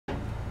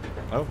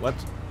Oh, what?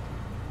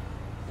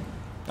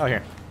 Oh,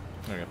 here.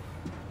 There we go.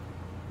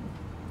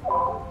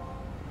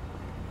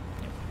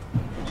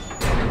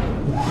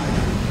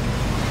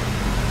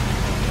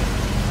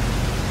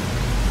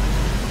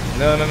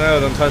 No, no, no,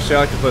 don't touch the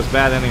octopus.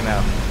 Bad ending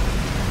now.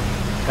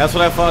 That's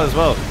what I thought as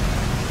well.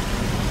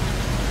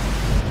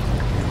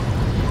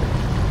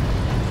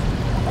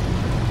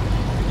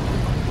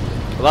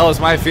 Well, that was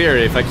my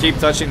theory. If I keep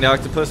touching the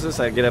octopuses,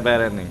 I get a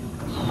bad ending.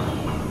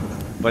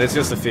 But it's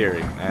just a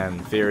theory,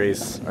 and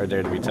theories are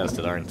there to be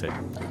tested, aren't they?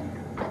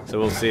 So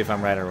we'll see if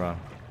I'm right or wrong.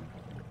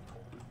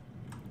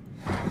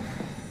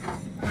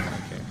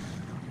 Okay.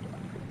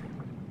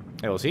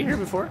 Hey, was he here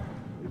before?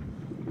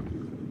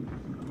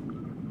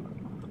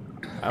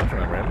 I don't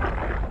remember him.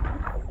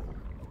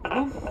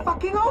 Won't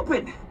fucking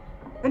open!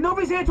 And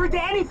nobody's answering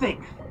to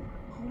anything!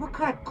 What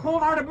kind of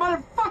cold-hearted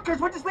motherfuckers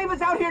would just leave us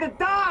out here to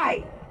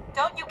die?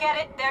 Don't you get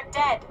it? They're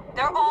dead.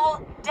 They're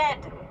all dead.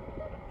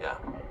 Yeah.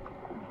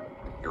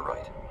 You're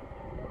right.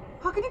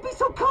 How can you be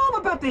so calm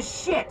about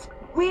this shit?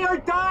 We are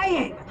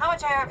dying! How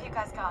much air have you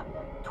guys got?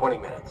 20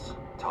 minutes.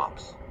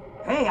 Tops.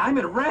 Hey, I'm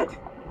in red.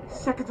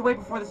 Seconds away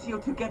before the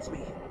CO2 gets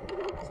me.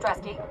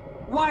 Stresky.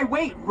 Why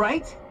wait,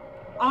 right?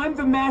 I'm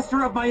the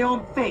master of my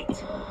own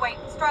fate. Wait,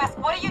 Stress,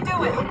 what are you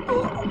doing?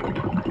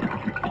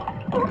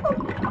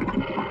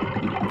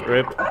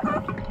 Rip.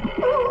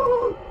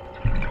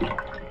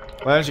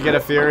 Why don't you get a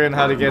theory on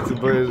how to get to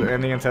the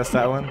ending and test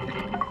that one?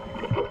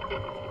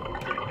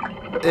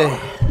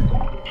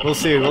 We'll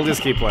see. We'll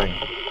just keep playing.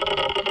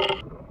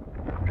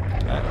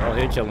 Oh,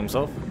 he killed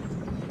himself.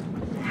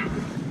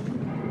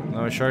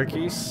 No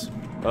sharkies.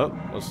 Oh,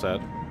 what's that?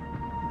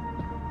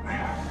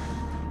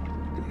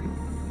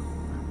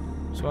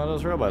 It's one of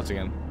those robots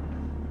again.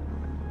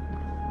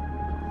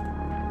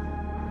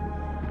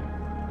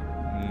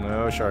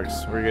 No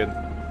sharks. We're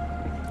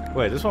good.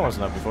 Wait, this one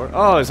wasn't up before.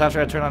 Oh, it's after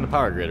I turn on the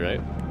power grid,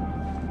 right?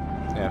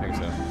 Yeah, I think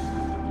so.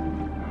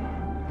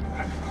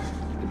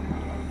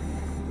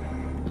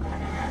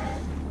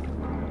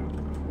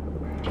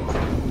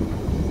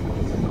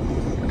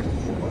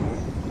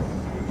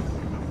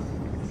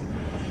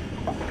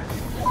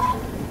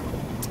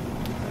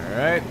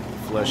 Alright,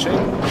 flushing.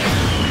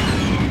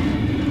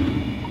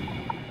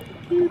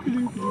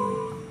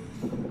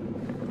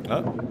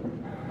 Oh.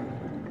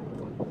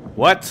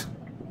 What?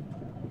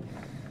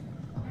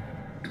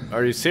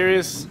 Are you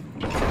serious?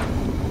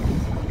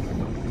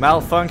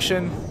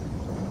 Malfunction?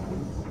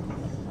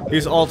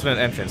 Use alternate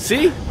entrance.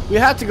 See? We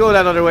had to go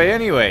that other way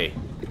anyway.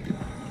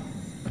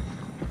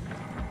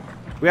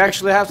 We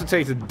actually have to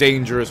take the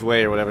dangerous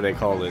way or whatever they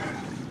called it.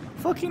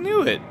 Fucking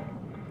knew it.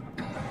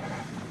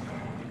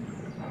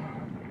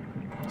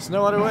 There's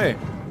no other way.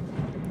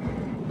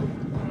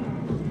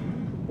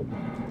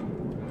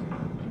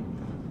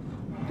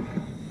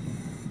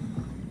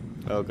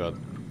 Oh god.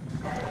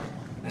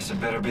 This had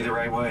better be the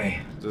right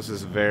way. This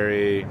is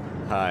very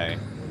high.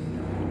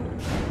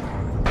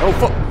 Oh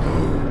fuck!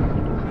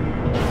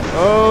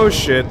 Oh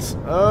shit!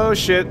 Oh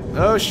shit!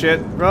 Oh shit!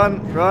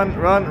 Run! Run!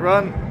 Run!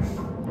 Run!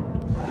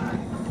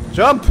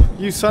 Jump!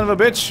 You son of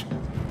a bitch!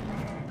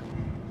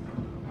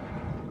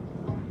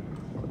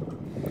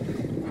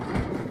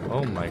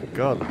 Oh my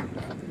god.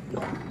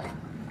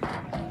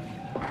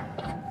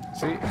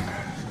 See?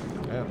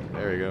 Yeah,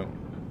 there we go.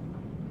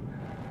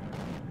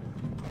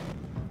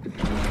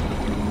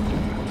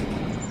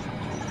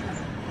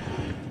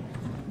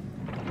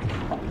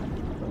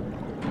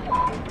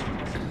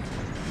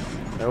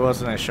 There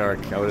wasn't a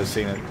shark, I would have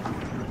seen it.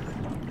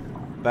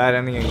 Bad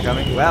ending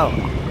incoming. Wow.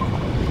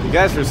 You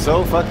guys are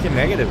so fucking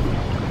negative.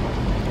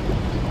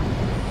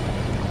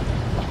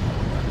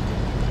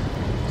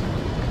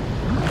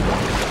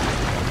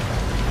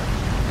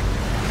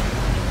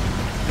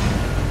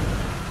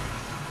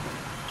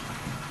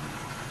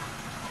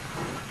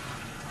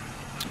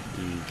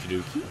 Okie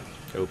dokie.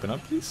 Open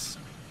up, please.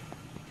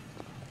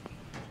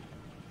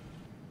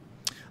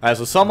 Alright,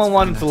 so someone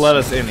wanted to let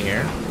us in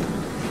here.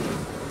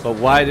 But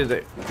why did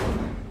they...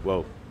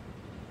 Whoa.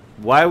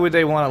 Why would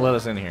they want to let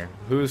us in here?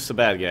 Who's the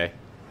bad guy?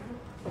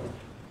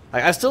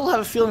 I still have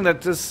a feeling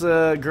that this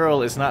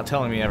girl is not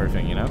telling me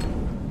everything, you know?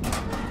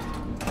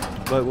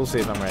 But we'll see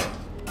if I'm right.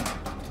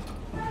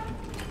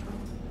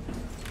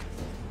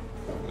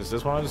 Is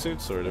this one of the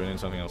suits, or do we need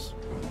something else?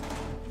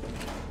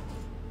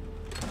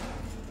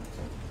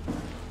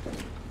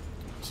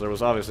 So there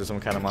was obviously some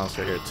kind of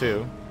monster here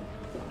too.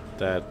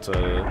 That,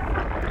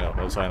 yeah,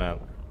 let's find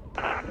out.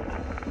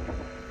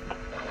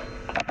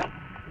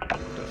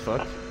 The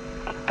fuck?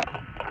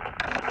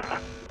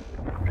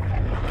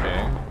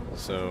 Okay,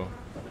 so...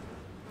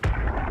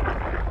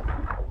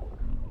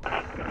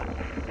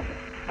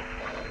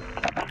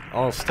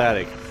 all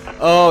static.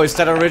 Oh, it's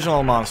that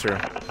original monster.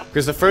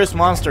 Because the first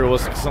monster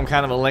was some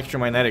kind of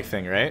electromagnetic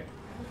thing, right?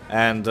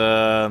 And,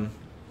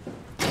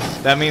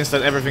 that means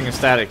that everything is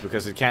static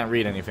because it can't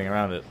read anything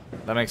around it.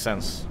 That makes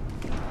sense.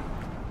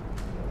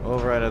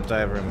 Override a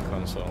dive room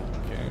console.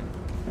 Okay.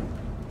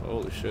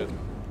 Holy shit.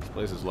 This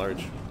place is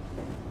large.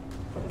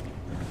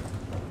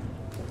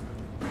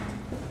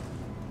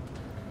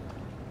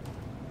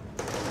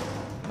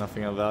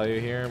 Nothing of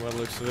value here, by the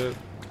looks of it.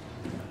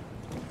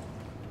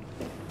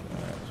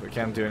 Alright, so we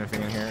can't do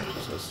anything in here,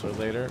 so let's start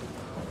later.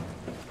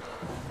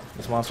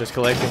 This monster's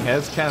collecting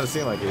heads? Kinda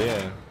seem like it,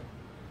 yeah.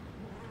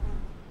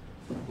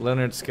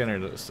 Leonard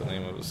Skinner is the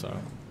name of the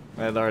song.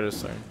 The artist,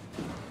 sorry.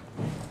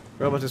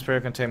 Robot is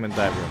prayer containment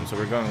dive room, so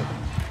we're going...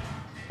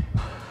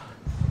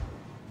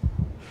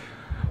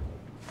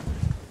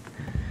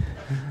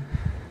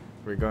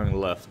 We're going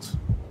left.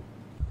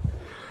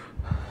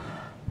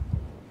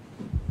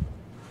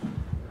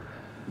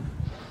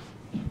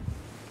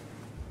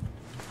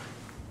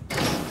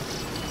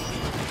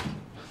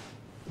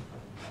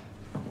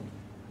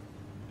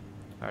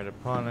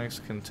 Hydroponics,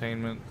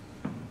 containment.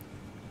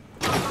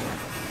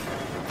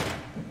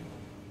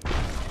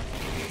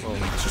 Oh,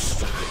 just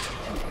stop it.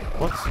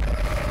 What?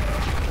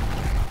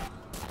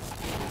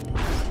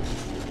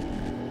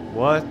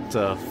 What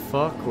the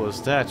fuck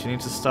was that? You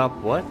need to stop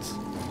what?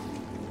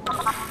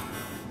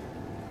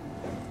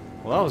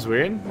 Well, that was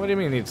weird. What do you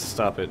mean you need to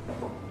stop it?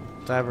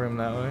 Dive room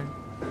that way.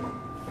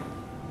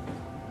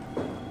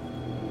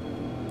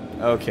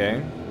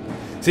 Okay.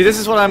 See, this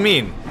is what I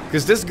mean.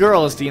 Because this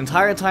girl is the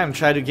entire time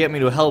trying to get me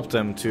to help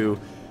them to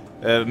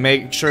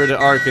make sure the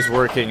arc is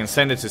working and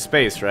send it to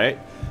space, right?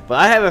 But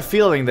I have a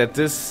feeling that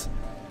this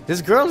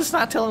girl is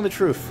not telling the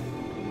truth.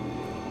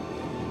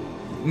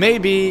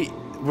 Maybe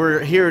we're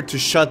here to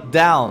shut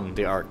down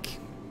the arc.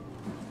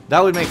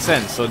 That would make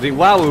sense. So the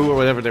Wahoo, or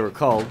whatever they were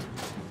called,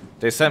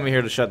 they sent me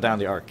here to shut down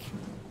the arc.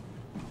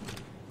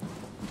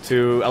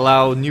 To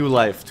allow new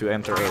life to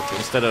enter Earth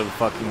instead of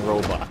fucking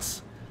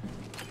robots.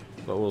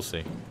 But we'll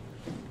see.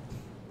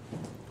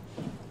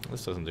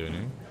 This doesn't do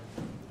anything.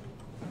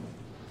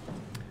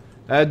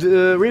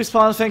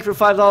 Respawn, thank you for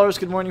 $5.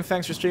 Good morning,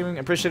 thanks for streaming.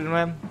 Appreciate it,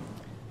 man.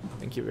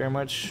 Thank you very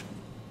much.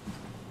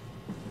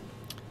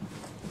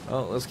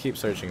 Well, let's keep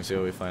searching, see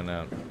what we find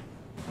out.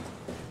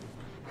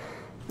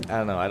 I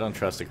don't know, I don't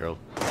trust the girl.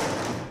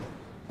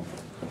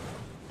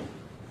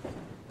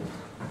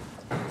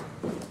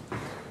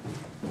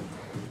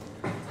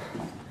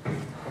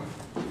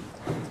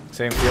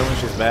 Same feeling,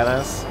 she's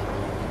badass.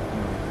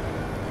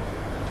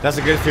 That's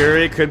a good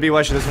theory. Could be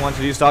why she doesn't want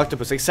to use the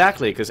octopus.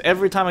 Exactly, because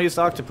every time I use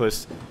the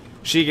octopus,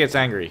 she gets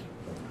angry.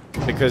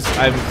 Because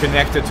I'm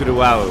connected to the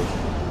Wahoo.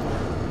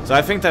 So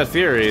I think that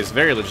theory is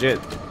very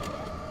legit.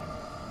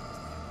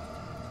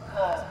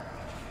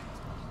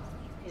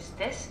 Is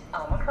this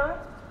Omicron?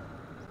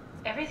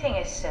 Everything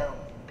is so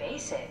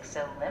basic,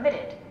 so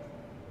limited.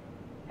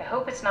 I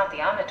hope it's not the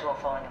Omnitool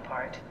falling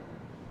apart.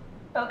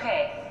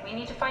 Okay, we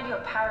need to find you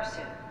a power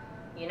suit.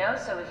 You know,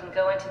 so we can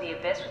go into the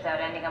abyss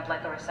without ending up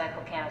like a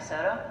recycled can of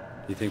soda.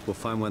 You think we'll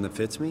find one that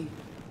fits me?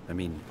 I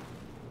mean,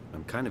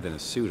 I'm kind of in a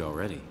suit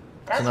already.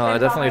 That's no, I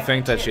definitely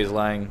think that she's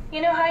lying.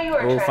 You know how you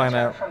were We'll find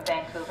transferred out. from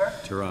Vancouver?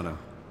 Toronto.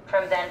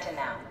 From then to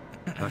now.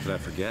 How could I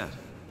forget?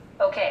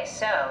 Okay,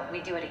 so we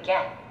do it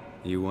again.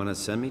 You want to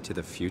send me to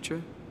the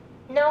future?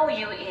 No,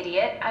 you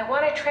idiot. I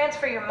want to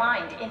transfer your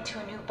mind into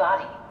a new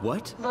body.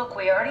 What? Look,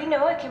 we already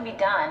know it can be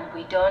done.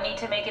 We don't need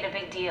to make it a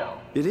big deal.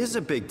 It is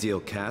a big deal,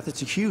 Kath.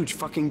 It's a huge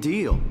fucking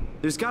deal.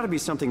 There's got to be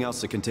something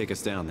else that can take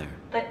us down there.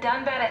 The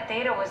Dunbat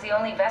Theta was the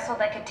only vessel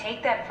that could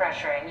take that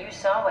pressure, and you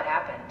saw what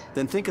happened.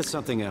 Then think of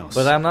something else.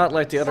 But I'm not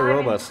like the other Simon,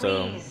 robots,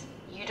 though. Please.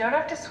 You don't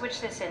have to switch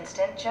this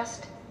instant.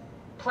 Just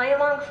play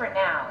along for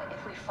now.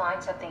 If we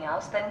find something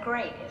else, then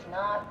great. If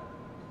not...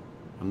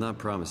 I'm not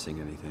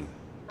promising anything.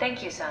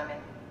 Thank you, Simon.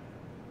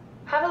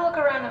 Have a look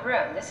around the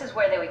room. This is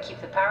where they would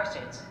keep the power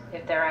suits,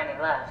 if there are any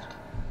left.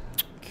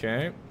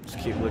 Okay, let's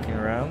keep looking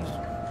around.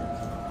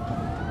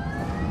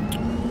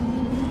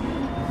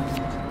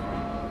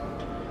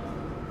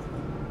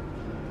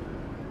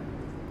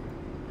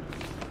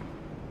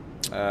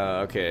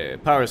 Okay,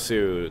 power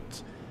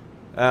suit.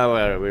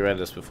 Well, we read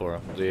this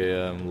before.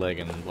 The leg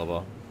and blah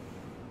blah.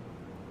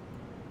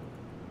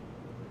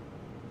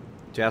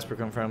 Jasper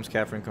confirms,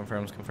 Catherine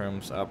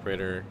confirms,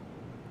 operator.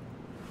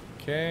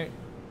 Okay.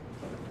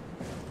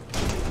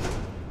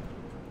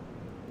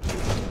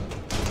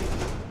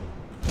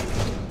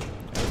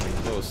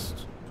 Everything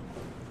closed.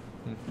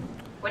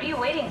 What are you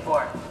waiting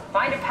for?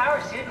 Find a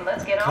power suit and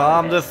let's get on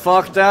Calm with the this.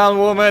 fuck down,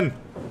 woman!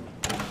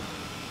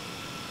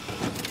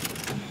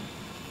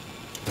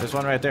 There's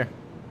one right there.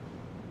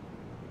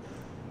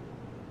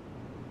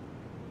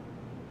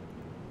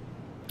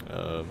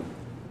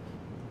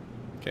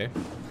 Okay.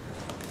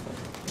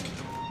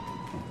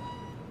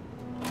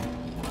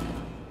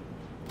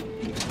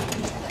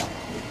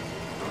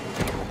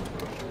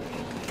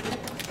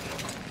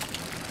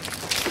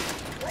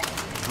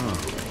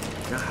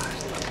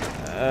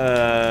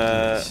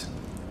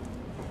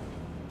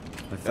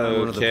 I found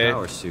one of the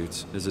power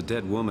suits. There's a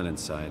dead woman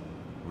inside.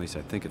 At least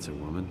I think it's a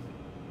woman.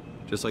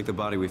 Just like the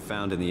body we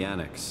found in the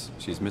annex.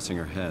 She's missing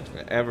her head.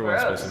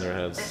 Everyone's Gross. missing their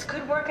heads. This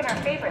could work in our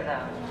favor,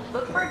 though.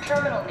 Look for a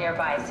terminal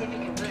nearby, see if you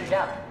can boot it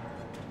up.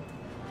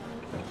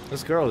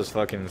 This girl is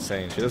fucking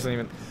insane. She doesn't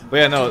even... But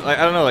yeah, no, I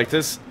don't know, like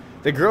this...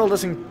 The girl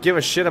doesn't give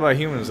a shit about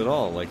humans at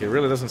all. Like, it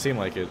really doesn't seem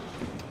like it.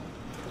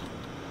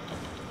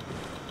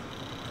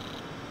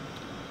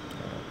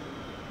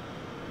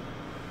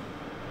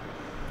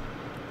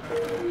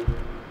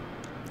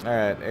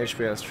 Alright,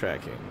 HPS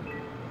tracking.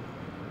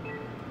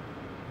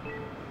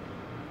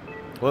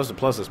 What does the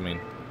pluses mean?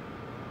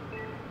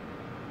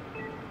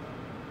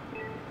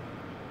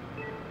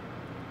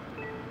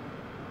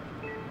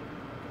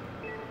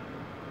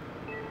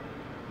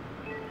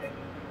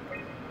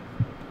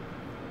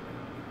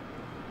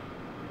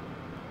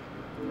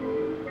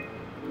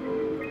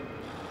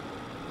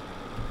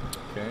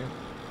 Okay.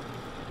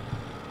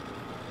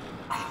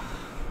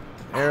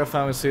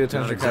 Aerofound see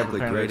attention. Not exactly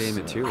grade A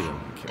material.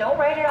 Okay. Don't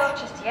write it off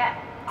just yet.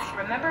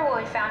 Remember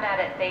what we found out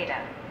at Theta?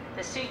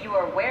 The suit you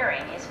are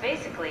wearing is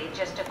basically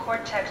just a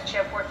Cortex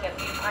chip working a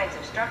few pints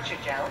of structure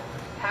gel,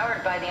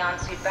 powered by the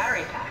on-suit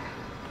battery pack.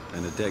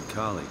 And a dead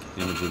colleague,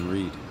 Imogen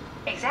Reed.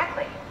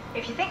 Exactly.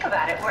 If you think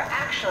about it, we're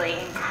actually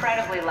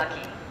incredibly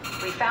lucky.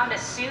 We found a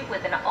suit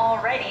with an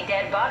already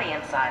dead body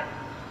inside.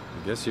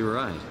 I guess you're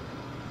right.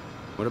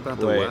 What about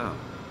the Wait. WoW?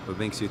 What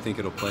makes you think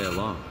it'll play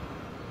along?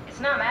 It's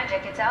not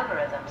magic, it's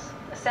algorithms.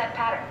 A set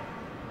pattern.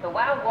 The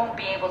WoW won't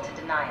be able to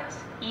deny us,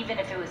 even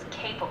if it was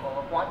capable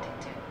of wanting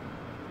to.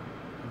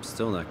 I'm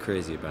still not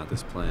crazy about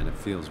this plan. It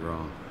feels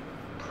wrong.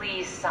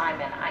 Please,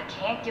 Simon, I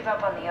can't give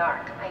up on the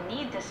Ark. I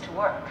need this to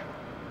work.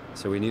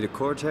 So we need a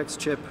Cortex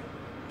chip,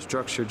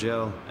 structure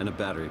gel, and a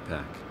battery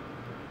pack.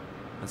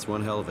 That's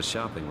one hell of a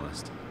shopping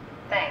list.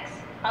 Thanks.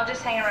 I'll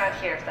just hang around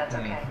here if that's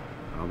okay.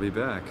 I'll be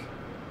back.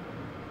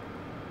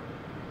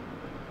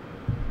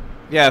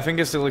 Yeah, I think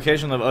it's the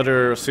location of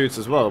other suits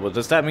as well, but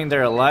does that mean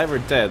they're alive or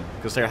dead?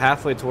 Because they're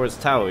halfway towards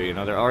Tau, you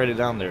know, they're already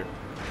down there.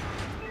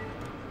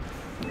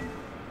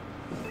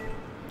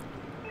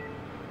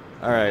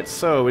 Alright,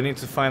 so we need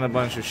to find a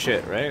bunch of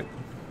shit, right?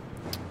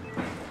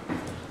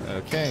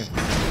 Okay.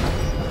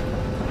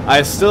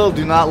 I still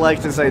do not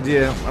like this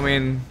idea, I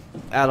mean,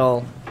 at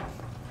all.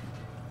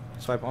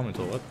 Swipe on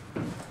tool, what?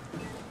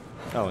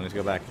 Oh, I need to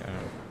go back.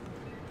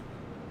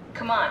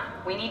 Come on,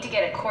 we need to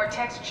get a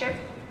Cortex chip,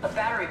 a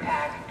battery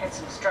pack, and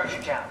some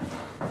structure gel.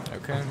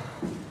 Okay.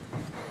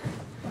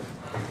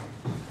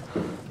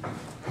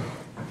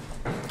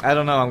 I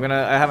don't know.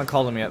 I haven't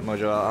called him yet,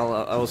 Mojo.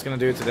 I was gonna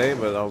do it today,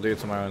 but I'll do it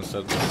tomorrow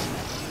instead.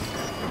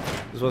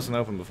 This wasn't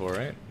open before,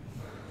 right?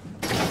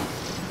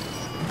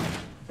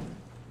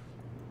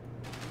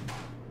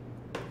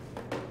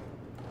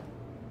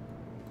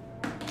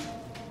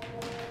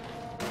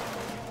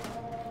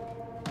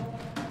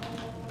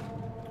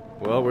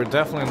 Well, we're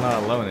definitely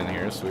not alone in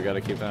here, so we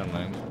gotta keep that in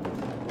mind.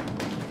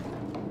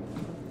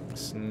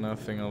 It's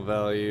nothing of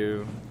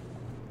value.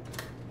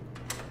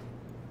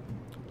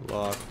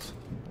 Locked.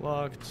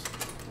 Locked.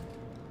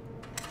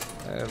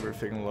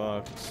 Everything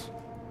locked.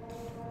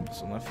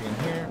 So nothing in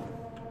here.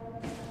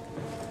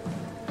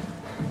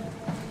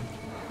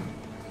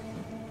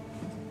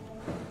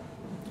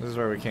 This is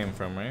where we came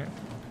from, right?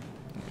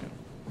 Yeah.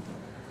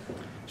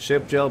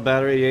 Ship, gel,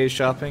 battery, yay,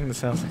 shopping. This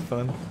sounds like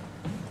fun.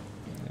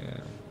 Yeah.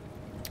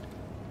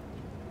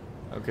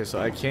 Okay, so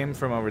I came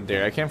from over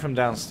there. I came from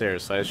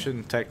downstairs, so I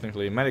shouldn't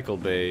technically... Medical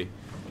bay.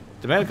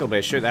 The medical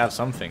bay should have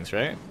some things,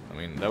 right? I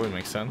mean, that would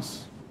make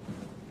sense.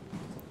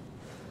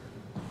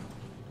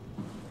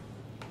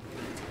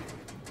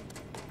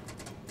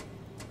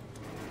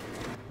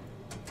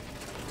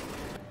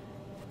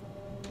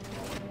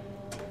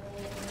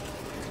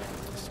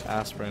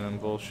 Aspirin and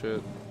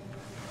bullshit.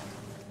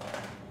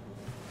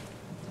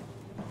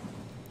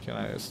 Can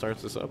I start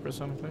this up or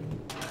something?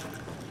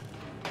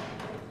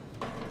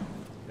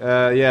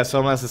 Yeah,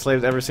 Soma has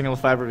enslaved every single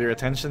fiber of your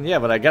attention. Yeah,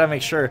 but I gotta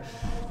make sure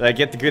that I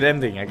get the good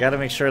ending. I gotta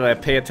make sure that I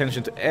pay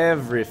attention to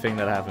everything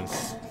that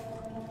happens.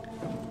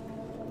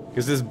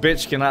 Because this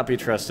bitch cannot be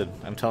trusted,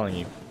 I'm telling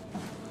you.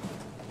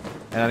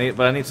 And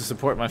I need to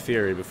support my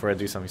theory before I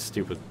do something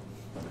stupid.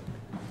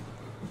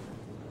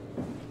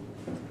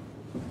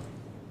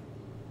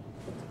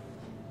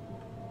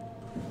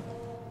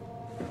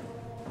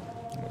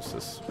 What's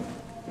this?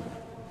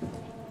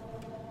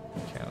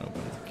 Can't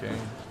open. Okay.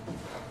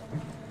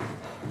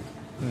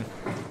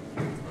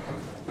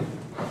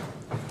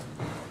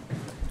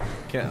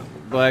 Can't.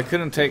 But I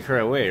couldn't take her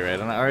away, right?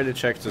 And I already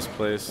checked this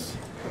place.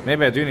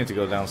 Maybe I do need to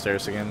go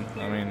downstairs again.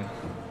 I mean,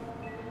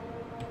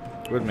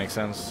 would make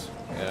sense.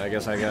 Yeah, I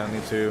guess I gotta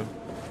need to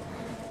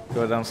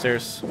go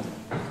downstairs.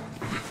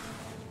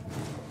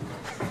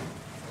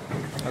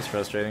 That's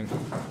frustrating.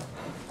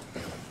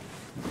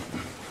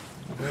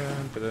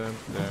 Dun, dun,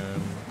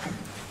 dun.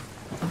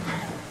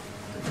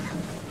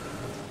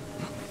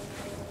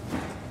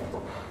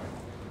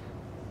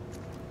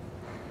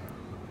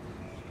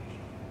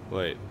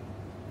 Wait,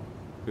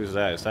 who's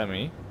that? Is that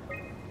me?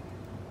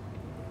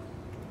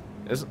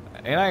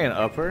 Ain't I an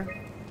upper?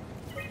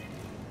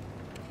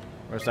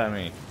 Where's that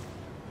me?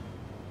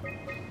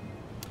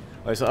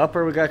 Alright, so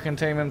upper we got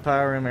containment,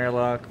 power room,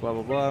 airlock, blah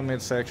blah blah,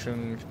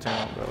 midsection,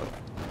 containment, blah blah.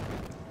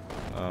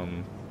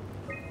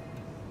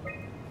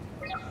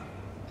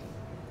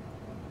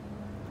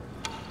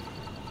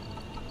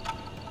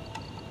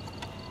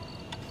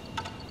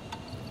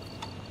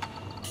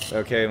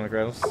 Okay,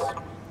 McReynolds.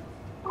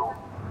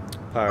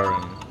 Power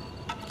room.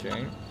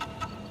 Okay.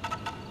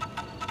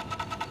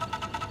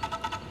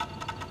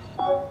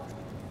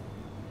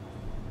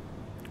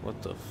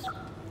 What the f...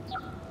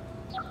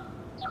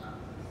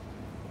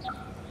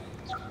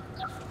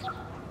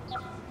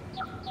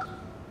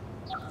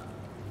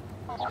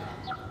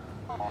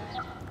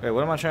 Wait,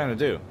 what am I trying to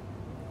do?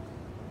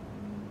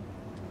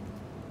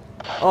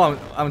 Oh,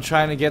 I'm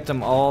trying to get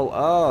them all...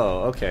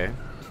 Oh, okay.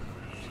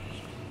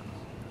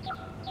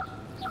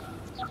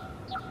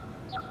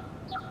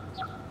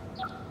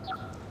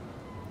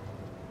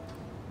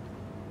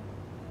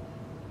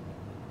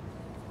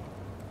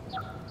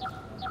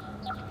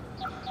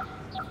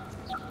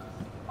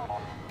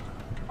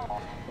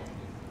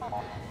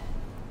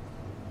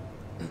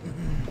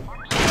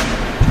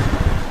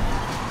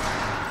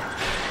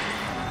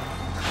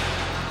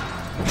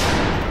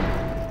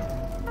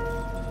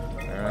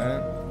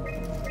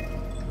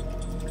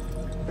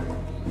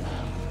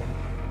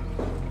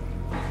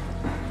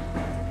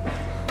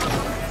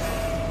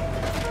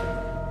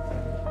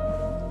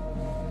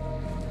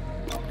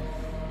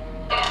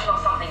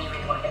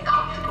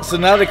 So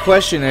now the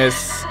question is,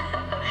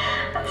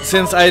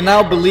 since I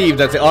now believe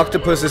that the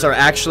octopuses are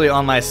actually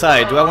on my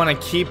side, do I want to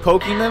keep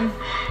poking them?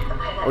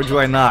 Or do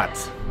I not?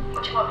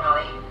 What do you want,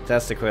 Rolly?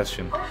 That's the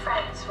question. We're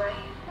friends, right?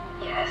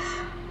 Yes.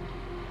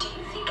 Do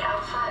you think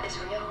Alpha is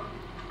real?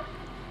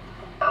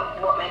 Oh,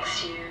 what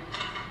makes you...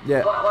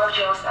 Yeah. Why would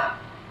you ask that?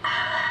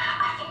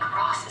 I think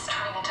Ross is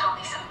trying to tell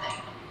me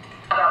something.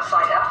 About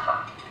Site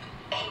Alpha.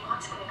 He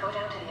wants me to go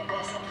down to the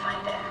abyss and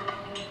find them.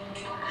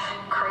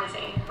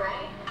 Crazy,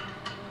 right?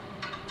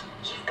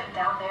 You've been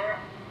down there.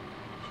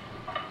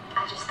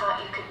 I just thought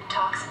you could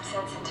talk some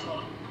sense into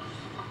me.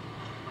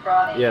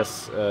 Ronnie.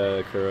 Yes,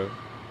 Kuro.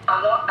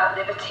 I'm not at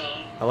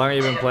liberty. How long have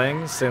you been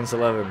playing? Since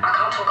 11. I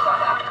can't talk about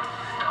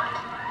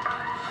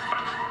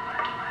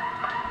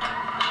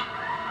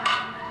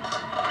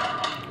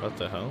that. What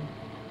the hell?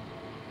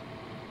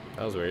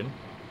 That was weird.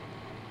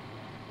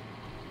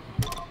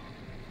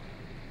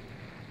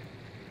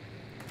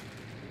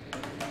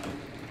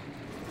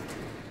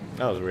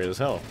 That was weird as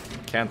hell.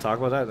 Can't talk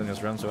about that, then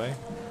just runs away.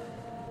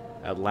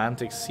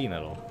 Atlantic sea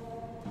nettle.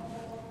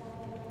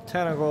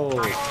 Tentacles!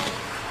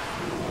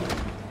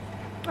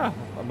 Ah,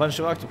 a bunch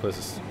of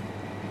octopuses.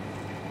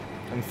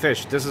 And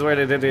fish. This is where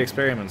they did the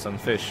experiments on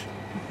fish.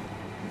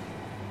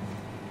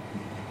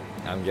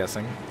 I'm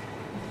guessing.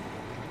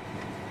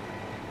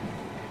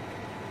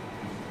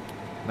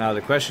 Now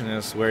the question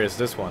is, where is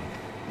this one?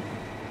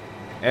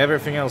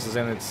 Everything else is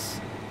in its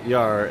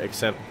yard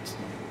except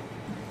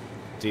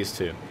these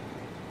two.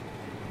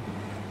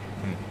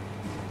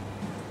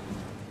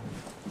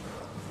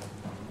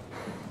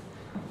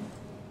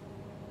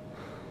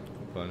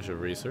 Bunch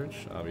of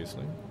research,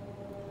 obviously.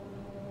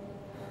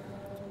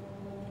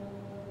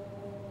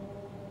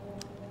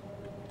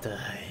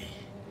 Die.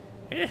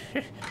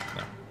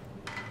 No.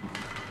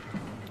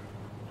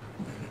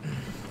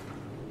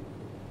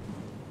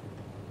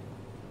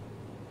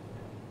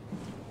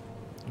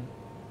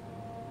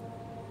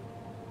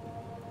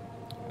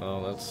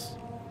 Well, that's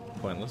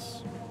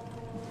pointless.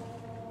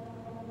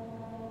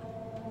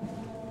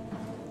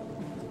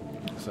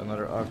 It's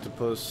another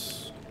octopus.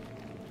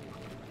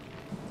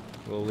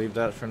 We'll leave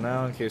that for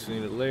now in case we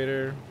need it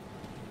later.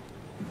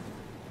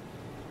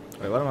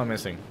 Wait, what am I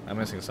missing? I'm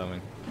missing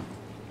something.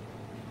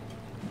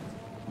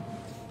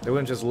 They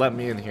wouldn't just let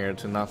me in here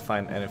to not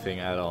find anything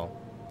at all.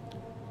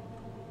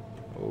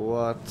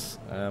 What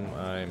am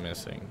I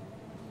missing?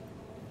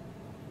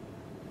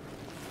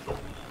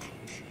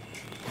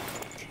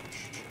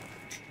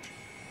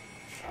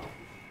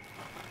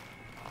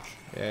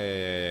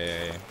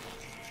 Yay.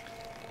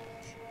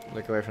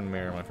 Look away from the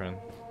mirror, my friend.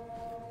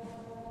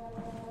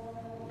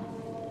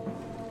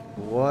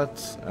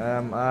 What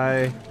am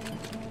I...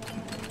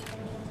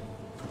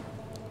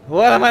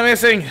 What am I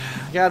missing?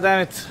 God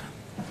damn it.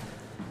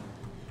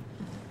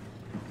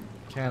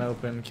 Can't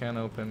open, can't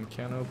open,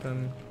 can't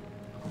open.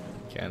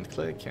 Can't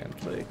click, can't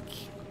click.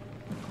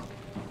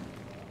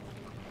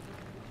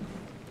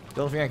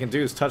 The only thing I can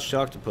do is touch the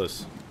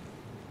octopus.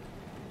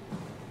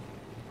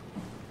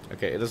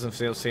 Okay, it doesn't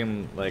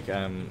seem like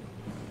I'm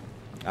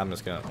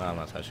just gonna... No, I'm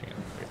not touching it.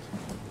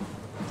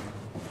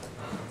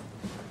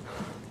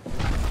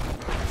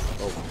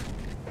 Oh.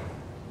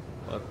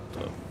 What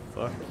the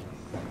fuck?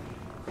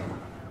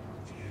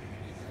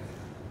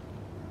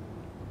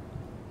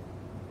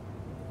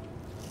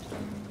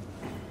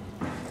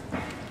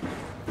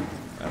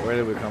 Where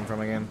did we come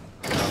from again?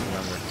 I don't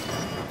remember.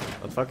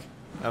 What the fuck?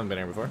 I haven't been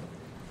here before.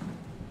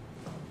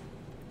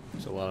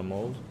 There's a lot of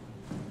mold.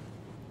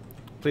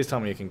 Please tell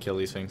me you can kill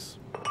these things.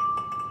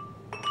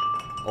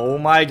 Oh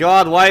my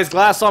god, why is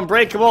glass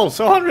unbreakable?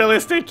 So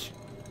unrealistic!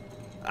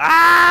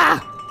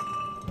 Ah!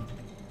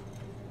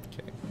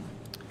 Okay.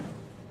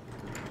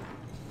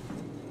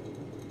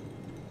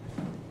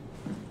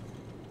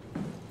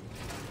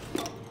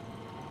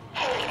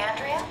 Hey,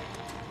 Andrea?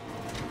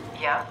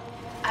 Yeah?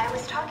 I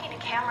was talking to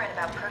Cameron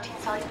about protein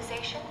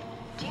solubilization.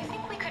 Do you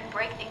think we could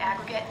break the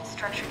aggregate and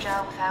structure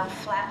gel without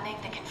flattening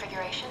the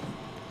configuration?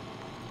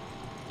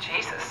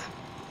 Jesus,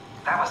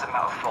 that was a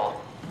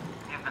mouthful.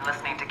 You've been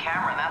listening to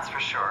Cameron, that's for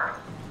sure.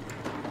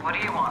 What do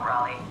you want,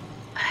 Raleigh?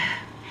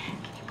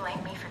 Can you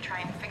blame me for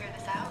trying to figure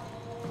this out?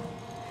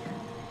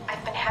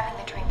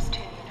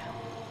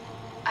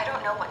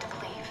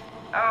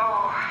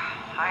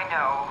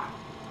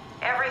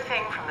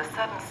 the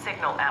sudden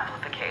signal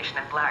amplification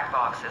in black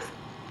boxes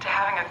to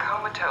having a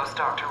comatose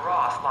Dr.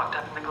 Ross locked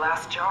up in the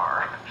glass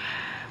jar.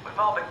 We've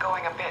all been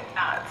going a bit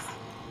nuts.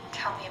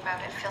 Tell me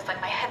about it. Feels like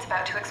my head's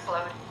about to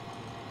explode.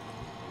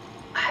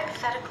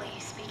 Hypothetically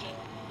speaking,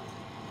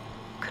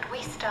 could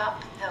we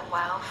stop the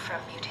WoW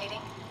from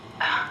mutating?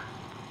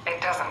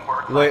 It doesn't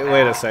work Wait, like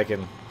wait that. a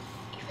second.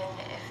 Even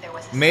if there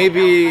was a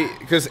Maybe signal?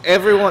 because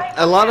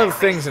a lot of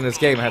things in this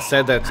game has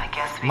said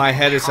that my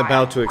head is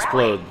about to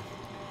explode.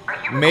 Are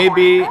you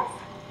Maybe. recording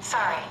this?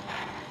 Sorry.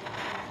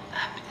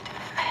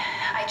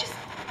 I just...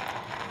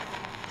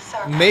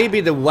 Sorry.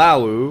 Maybe the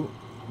WoW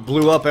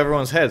blew up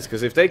everyone's heads,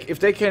 because if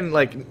they can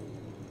like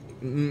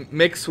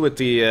mix with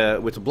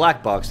the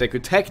black box, they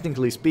could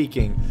technically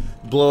speaking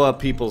blow up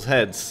people's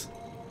heads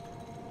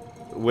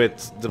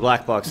with the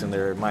black box in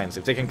their minds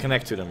if they can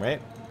connect to them,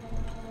 right?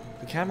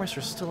 The cameras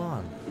are still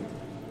on,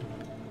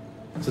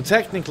 so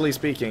technically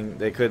speaking,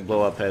 they could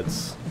blow up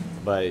heads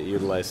by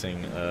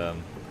utilizing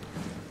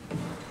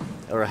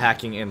or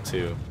hacking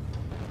into.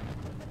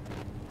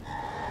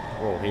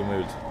 Oh, he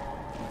moved.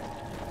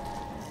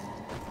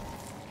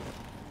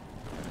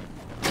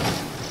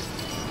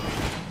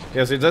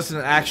 Yes, it doesn't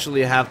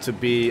actually have to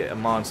be a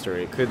monster.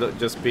 It could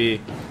just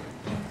be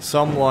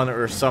someone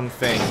or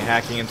something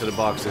hacking into the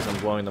boxes and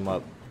blowing them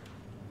up.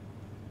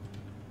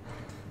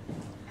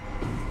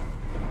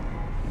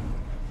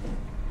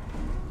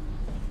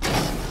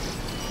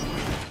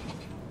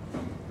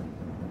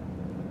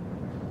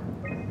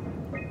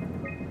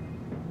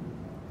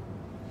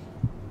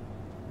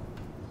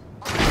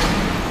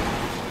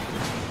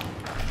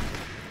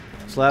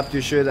 Zlapped, you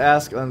should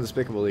ask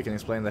Undespicable. He can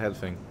explain the head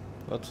thing.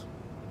 What?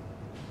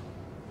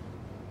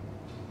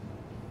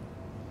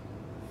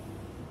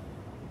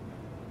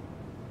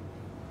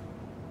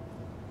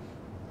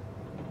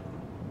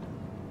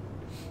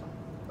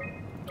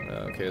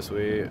 Okay, so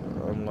we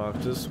unlock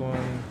this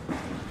one.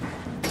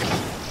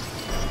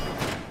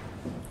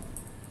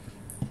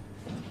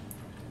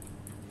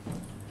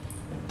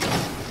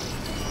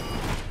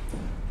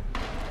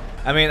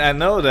 I mean, I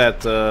know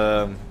that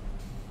the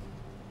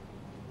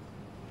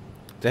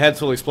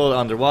heads will explode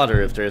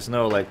underwater if there's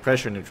no like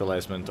pressure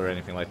neutralization or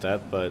anything like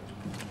that, but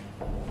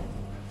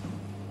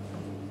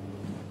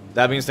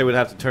that means they would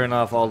have to turn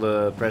off all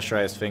the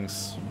pressurized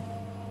things,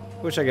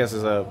 which I guess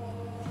is a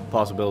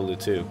possibility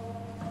too.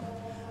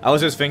 I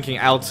was just thinking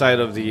outside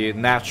of the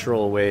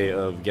natural way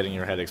of getting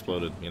your head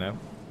exploded, you know?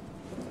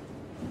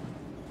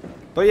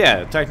 But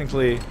yeah,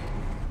 technically,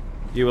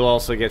 you will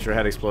also get your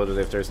head exploded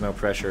if there's no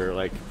pressure,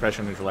 like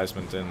pressure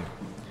neutralization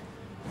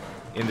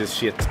in this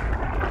shit.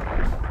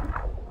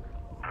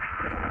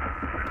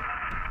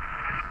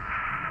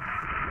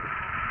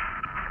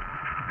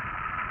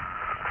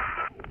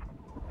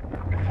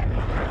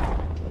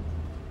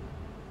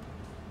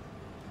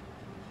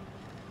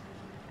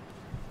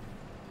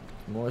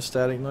 More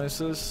static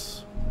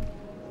noises.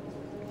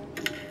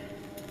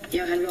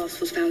 Johann Ross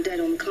was found dead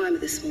on the climber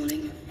this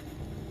morning.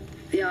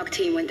 The ARC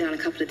team went down a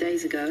couple of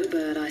days ago,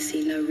 but I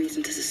see no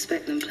reason to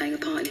suspect them playing a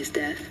part in his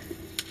death.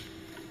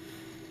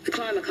 The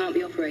climber can't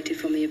be operated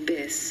from the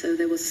abyss, so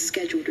there was a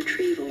scheduled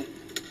retrieval.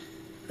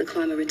 The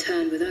climber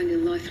returned with only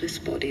the lifeless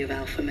body of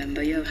Alpha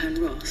member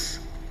Johann Ross.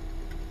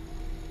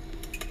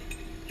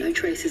 No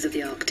traces of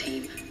the ARC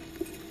team.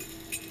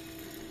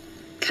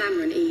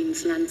 Cameron,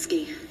 Eames,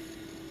 Lansky,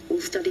 all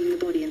studying the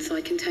body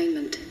inside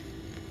containment.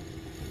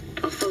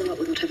 I'll follow up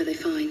with whatever they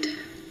find.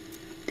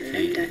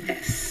 Defender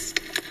S.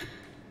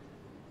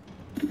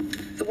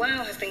 The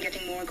WoW has been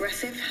getting more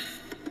aggressive,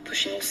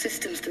 pushing all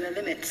systems to their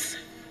limits.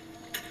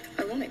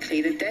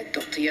 Ironically, the dead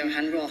Dr.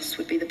 Johann Ross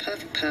would be the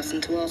perfect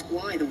person to ask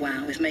why the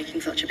WoW is making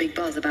such a big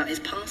buzz about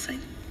his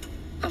passing.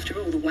 After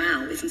all, the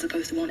WoW isn't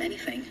supposed to want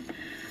anything,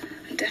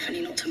 and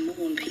definitely not to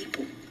mourn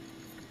people.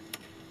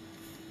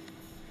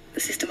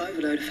 The system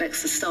overload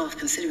affects the staff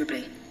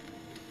considerably.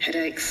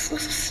 Headaches,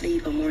 loss of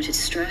sleep, unwarranted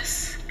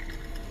stress.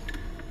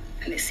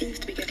 And it seems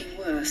to be getting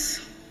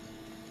worse.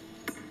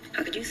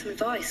 I could use some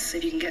advice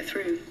if you can get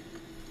through.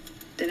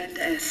 Delenda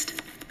est.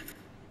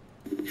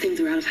 Things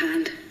are out of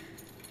hand.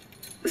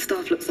 The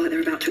staff looks like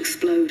they're about to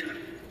explode.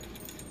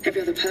 Every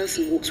other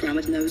person walks around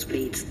with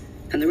nosebleeds,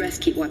 and the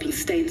rest keep wiping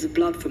stains of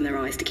blood from their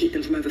eyes to keep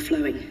them from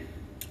overflowing.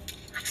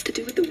 That's to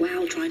do with the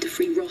WoW trying to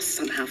free Ross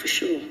somehow, for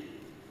sure.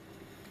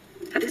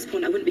 At this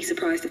point, I wouldn't be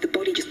surprised if the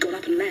body just got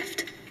up and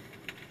left.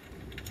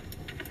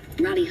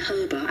 Rally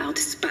Herber, our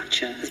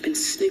dispatcher, has been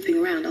snooping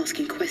around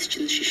asking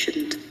questions she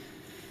shouldn't.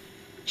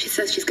 She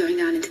says she's going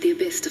down into the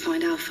abyss to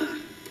find Alpha.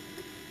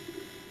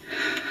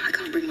 I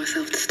can't bring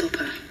myself to stop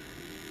her.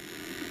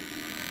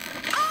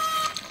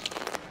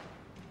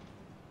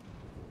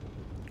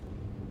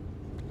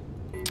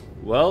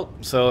 Well,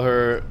 so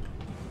her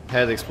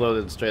head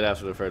exploded straight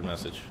after the third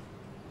message.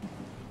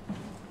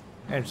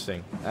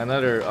 Interesting.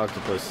 Another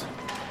octopus.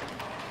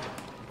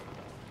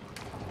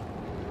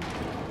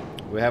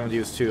 We haven't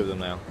used two of them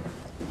now.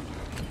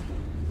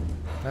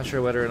 Not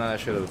sure whether or not I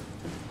should have.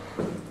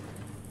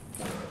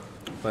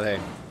 But hey,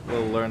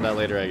 we'll learn that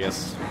later, I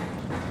guess.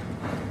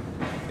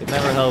 It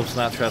never helps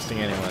not trusting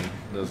anyone,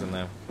 does it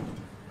now?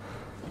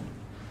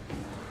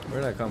 Where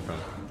did I come from?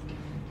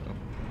 Oh.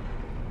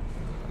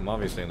 I'm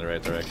obviously in the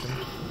right direction.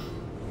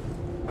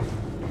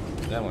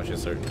 That much is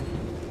certain.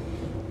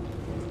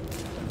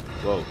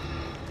 Whoa.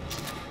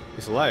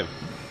 He's alive.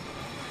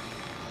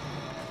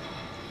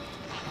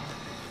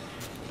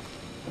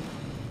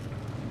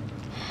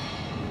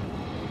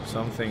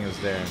 Something is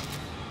there.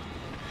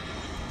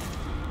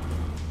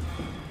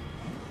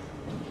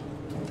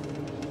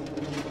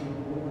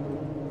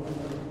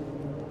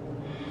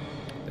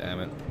 Damn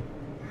it.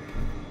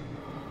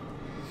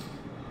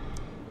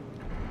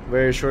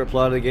 Very short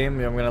plot of the game.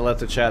 I'm gonna let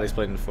the chat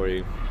explain it for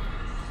you.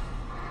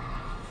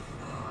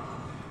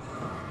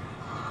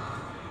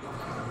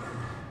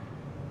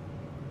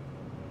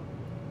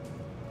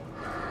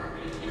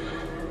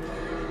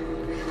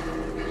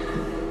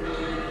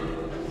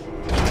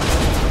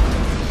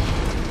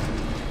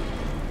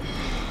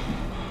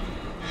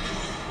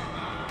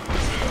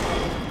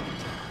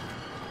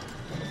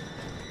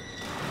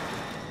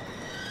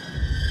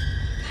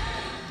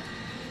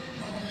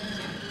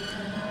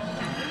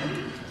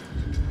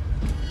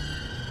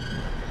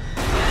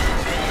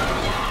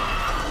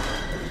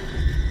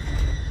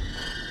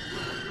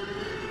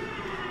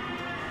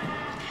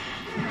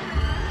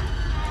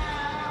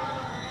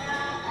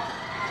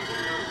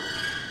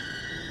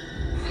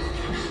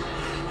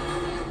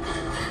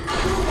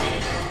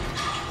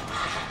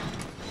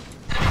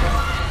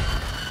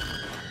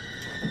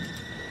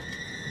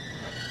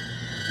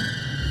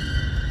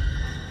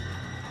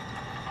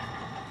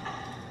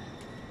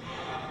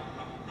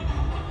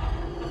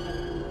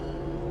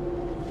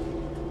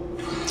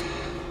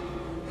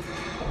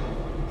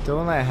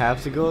 Don't I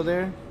have to go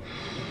there?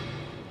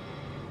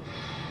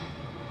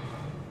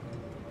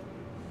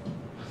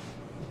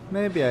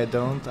 Maybe I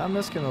don't. I'm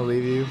just gonna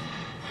leave you.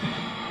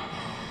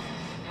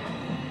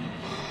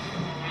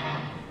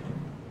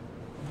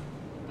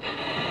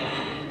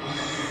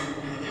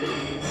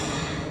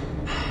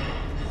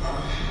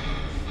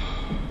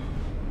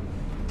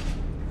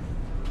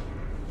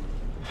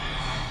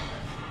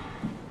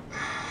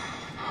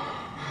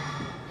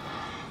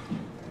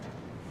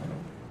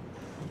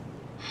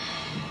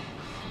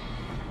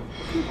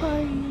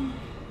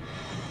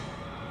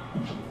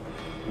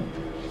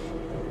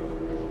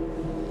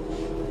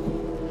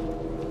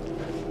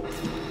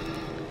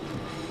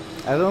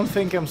 I don't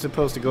think I'm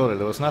supposed to go there.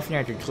 There was nothing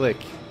I could click.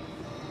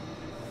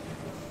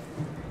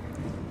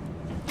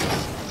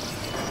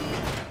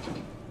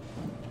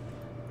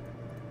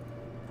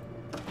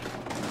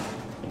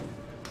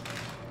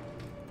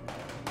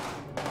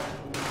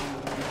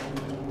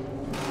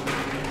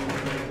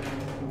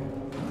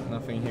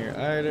 Nothing here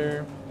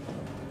either.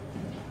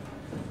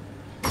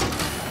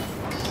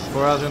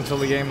 4 hours until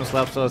the game is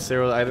left with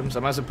 0 items.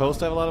 Am I supposed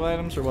to have a lot of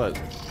items or what?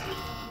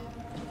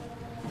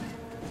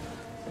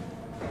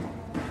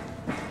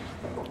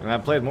 And I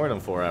played more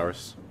than 4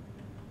 hours.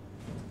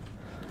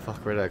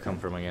 Fuck, where did I come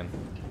from again?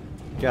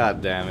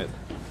 God damn it.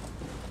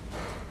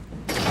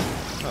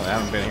 Oh, I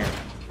haven't been here.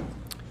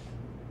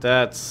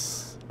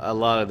 That's a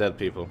lot of dead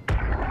people.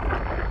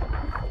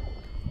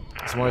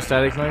 Some more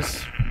static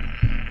noise?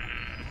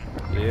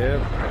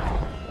 Yep.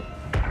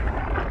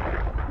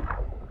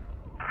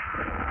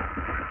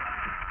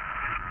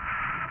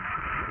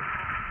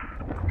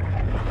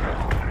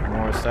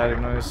 More static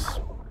noise.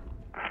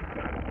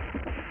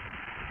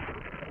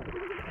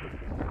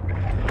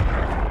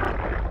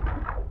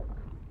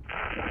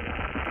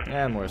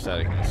 And more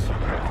static noise.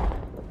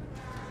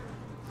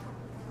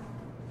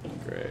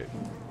 Great.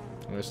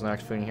 And there's an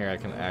active thing here I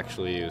can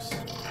actually use.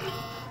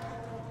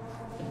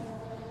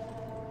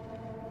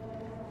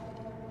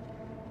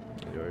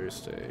 Yours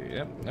stay.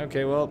 Yep.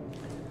 Okay, well.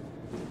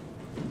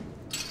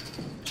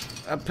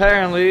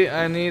 Apparently,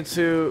 I need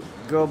to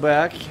go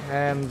back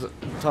and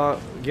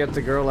get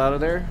the girl out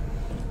of there,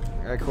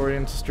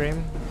 according to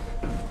stream.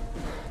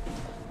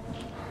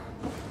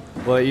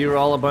 But you're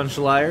all a bunch of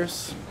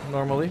liars,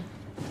 normally.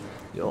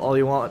 All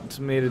you want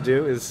me to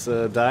do is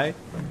die,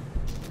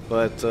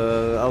 but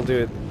I'll do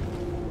it.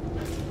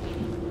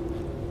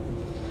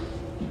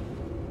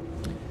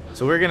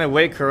 So we're gonna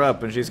wake her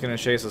up and she's gonna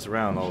chase us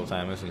around all the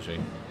time, isn't she?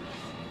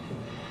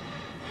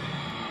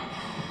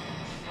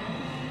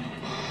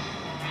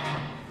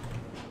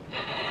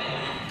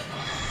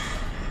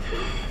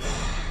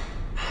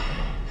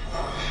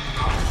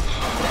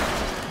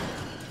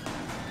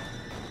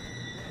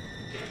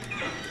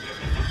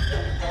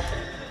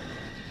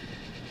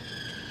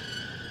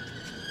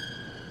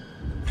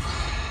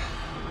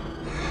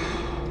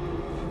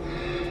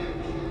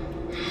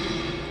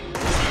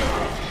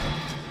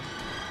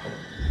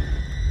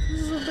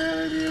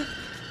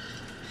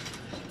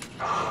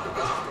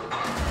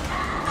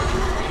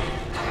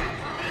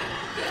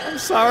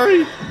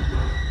 Sorry.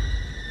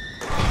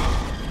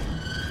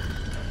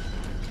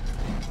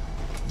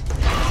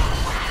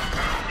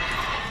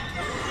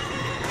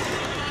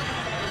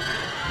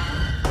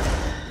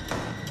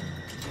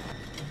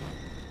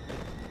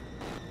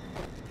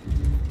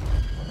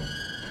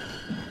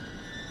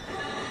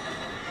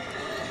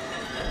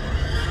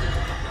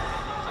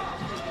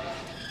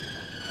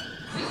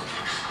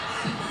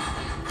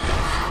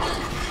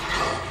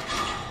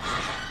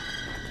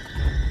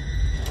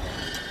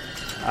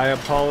 I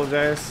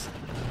apologize.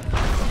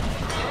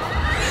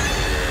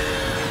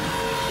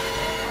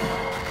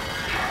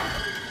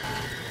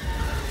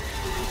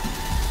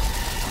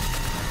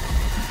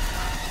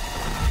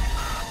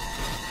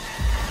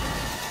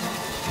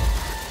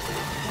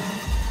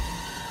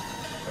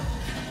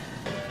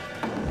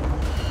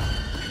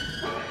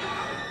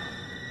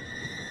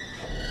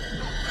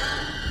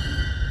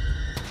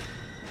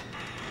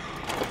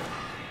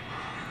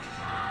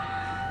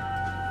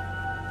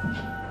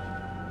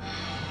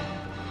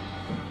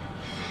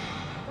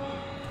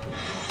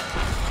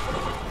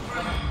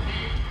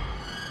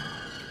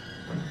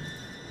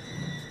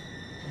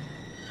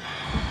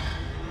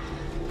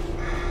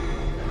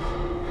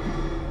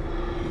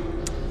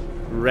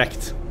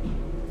 Wrecked.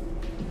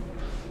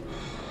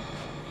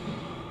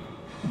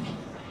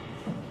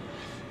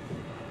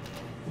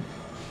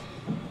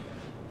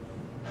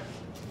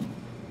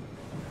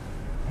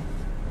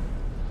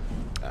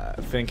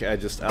 I think I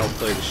just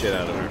outplayed the shit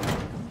out of her.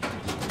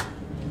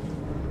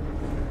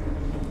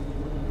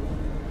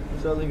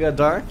 Suddenly got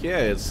dark? Yeah,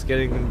 it's 5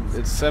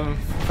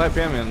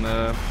 p.m. in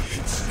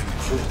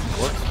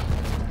what?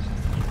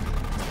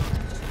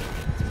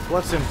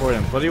 What's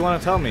important? What do you want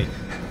to tell me?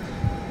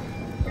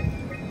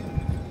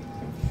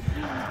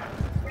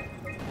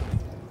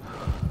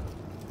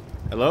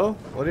 Hello?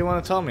 What do you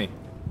want to tell me?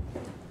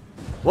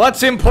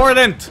 What's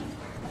important?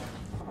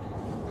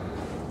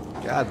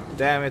 God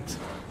damn it.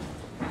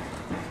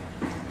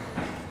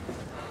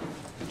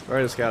 We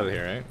already scouted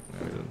here, right? No,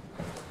 we didn't.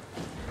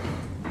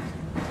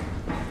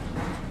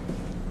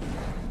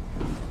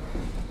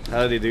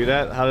 How did he do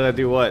that? How did I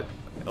do what?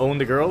 Own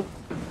the girl?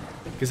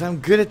 Because I'm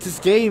good at this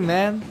game,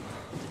 man.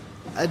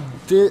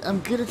 I'm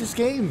good at this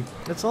game.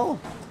 That's all.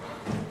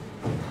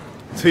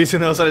 So he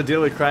knows how to deal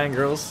with crying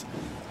girls?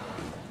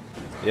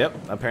 Yep,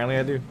 apparently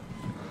I do.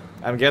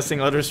 I'm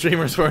guessing other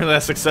streamers weren't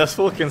that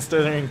successful,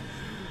 considering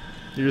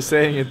you're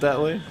saying it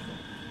that way.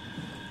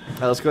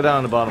 Let's go down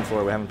on the bottom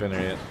floor. We haven't been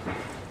there yet.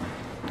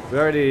 We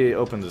already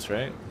opened this,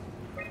 right?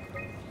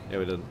 Yeah,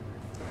 we did.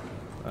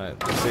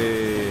 Alright, let's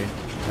see.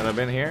 Have I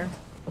been here?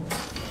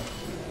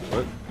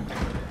 What?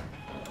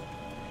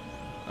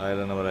 I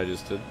don't know what I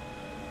just did.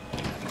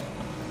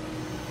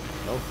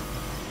 Nope.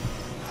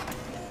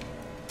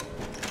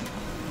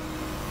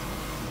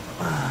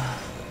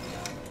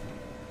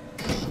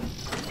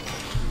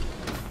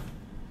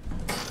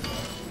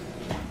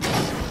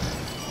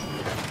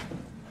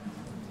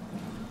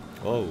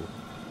 Whoa.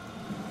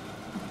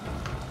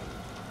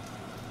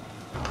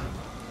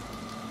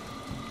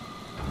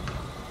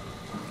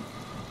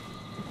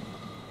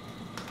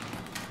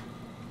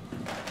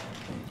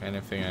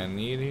 Anything I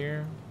need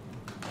here?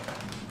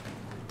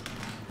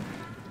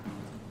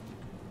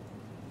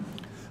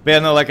 But yeah,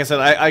 no, like I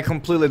said, I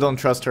completely don't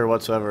trust her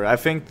whatsoever. I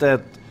think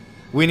that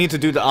we need to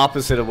do the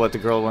opposite of what the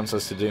girl wants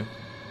us to do.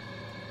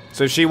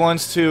 So if she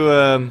wants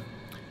to,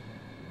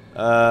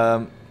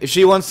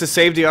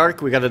 save the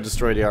Ark, we gotta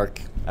destroy the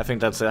Ark. I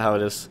think that's how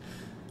it is.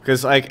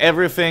 Because, like,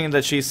 everything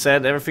that she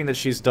said, everything that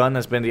she's done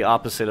has been the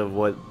opposite of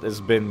what has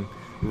been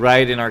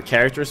right in our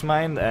character's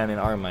mind and in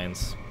our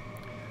minds.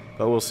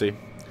 But we'll see.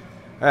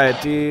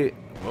 Alright,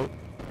 oh,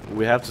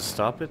 we have to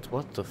stop it?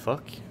 What the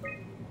fuck?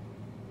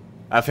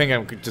 I think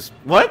I'm just...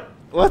 What?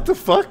 What the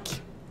fuck?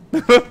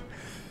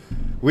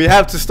 We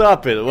have to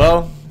stop it.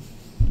 Well...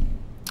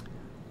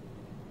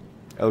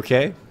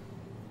 Okay.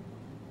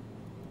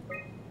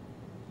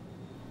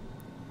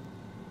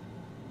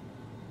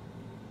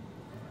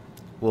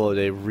 Whoa,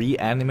 they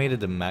reanimated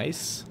the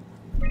mice?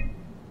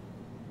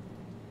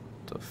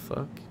 The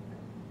fuck?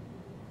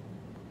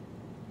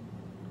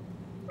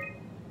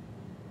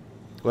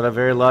 What a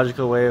very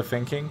logical way of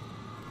thinking.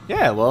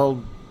 Yeah,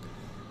 well,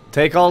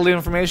 take all the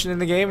information in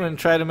the game and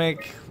try to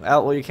make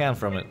out what you can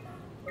from it.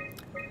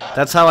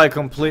 That's how I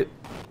complete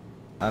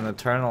an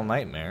eternal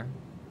nightmare.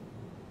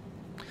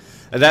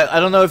 That I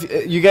don't know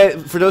if you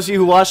guys, for those of you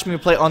who watched me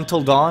play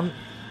Until Dawn,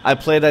 I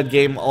played that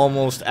game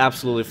almost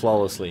absolutely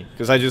flawlessly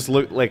because I just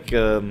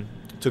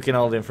took in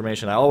all the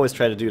information. I always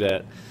try to do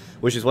that,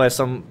 which is why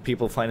some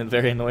people find it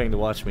very annoying to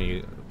watch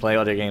me play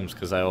other games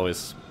because I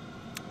always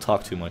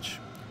talk too much.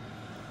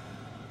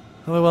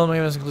 Oh well, maybe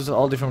this includes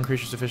all different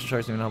creatures, efficient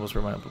sharks, even help us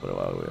remind us about a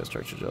while we have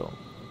structure Joe.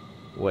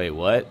 Wait,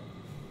 what?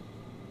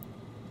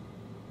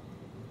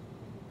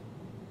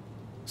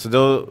 So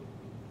though.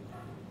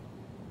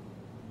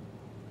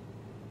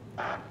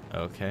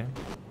 Okay.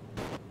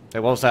 Hey,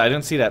 what was that? I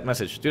didn't see that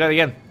message. Do that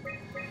again.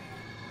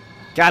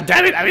 God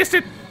damn it! I missed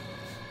it.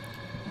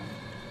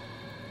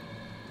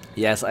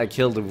 Yes, I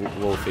killed the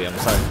wolfie. I'm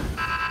sorry.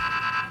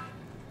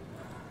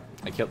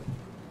 I killed.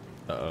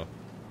 Uh-oh.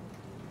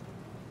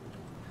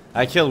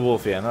 I killed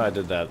Wolfie, I know I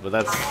did that, but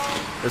that's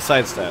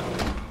besides that.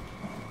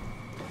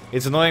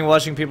 It's annoying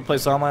watching people play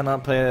Soma and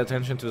not pay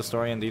attention to the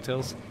story and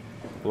details.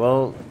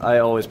 Well, I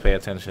always pay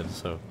attention,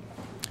 so...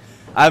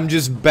 I'm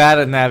just bad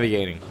at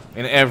navigating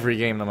in every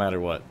game, no matter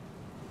what.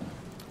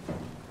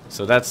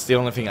 So that's the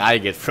only thing I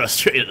get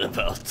frustrated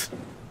about.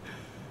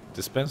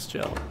 Dispense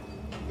gel.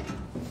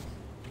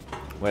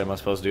 Wait, am I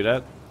supposed to do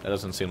that? That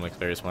doesn't seem like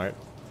very smart.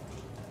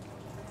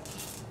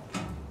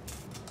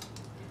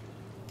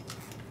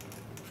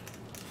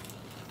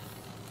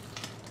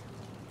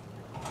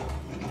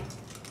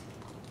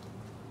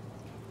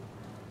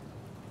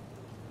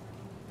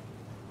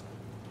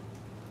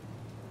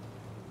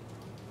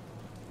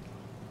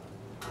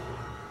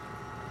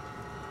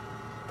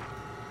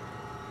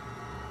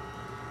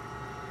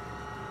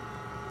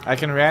 I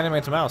can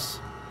reanimate the mouse.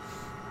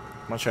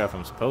 I'm not sure if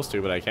I'm supposed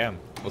to, but I can.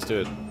 Let's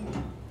do it.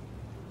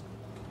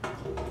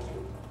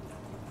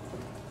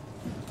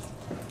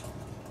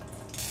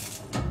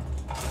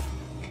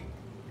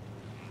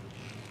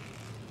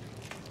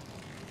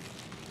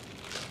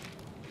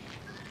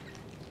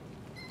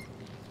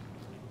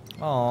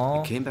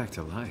 Aww. It came back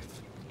to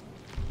life.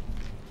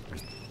 Or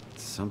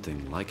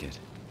something like it.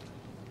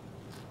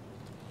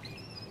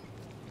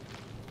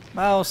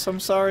 Mouse, I'm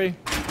sorry.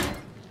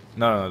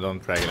 No,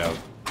 don't drag it out.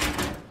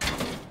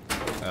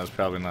 That was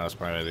probably not a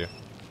smart idea.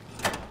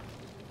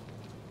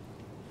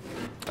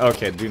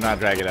 Okay, do not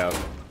drag it out.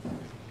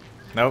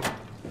 Nope.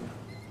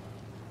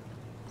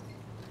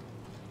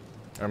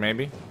 Or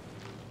maybe?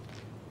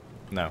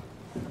 No.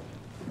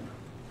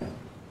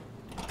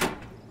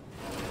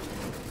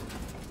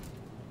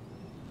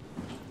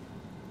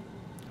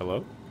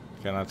 Hello?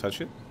 Can I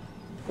touch it?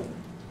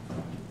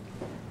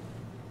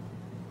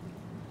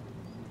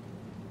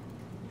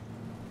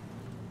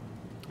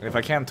 If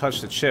I can't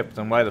touch the chip,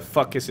 then why the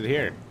fuck is it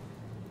here?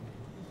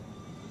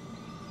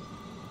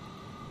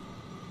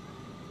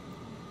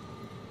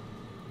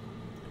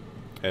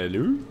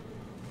 Hello?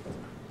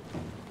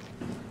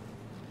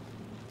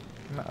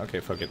 Okay,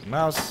 fuck it.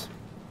 Mouse.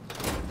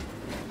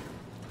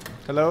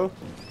 Hello?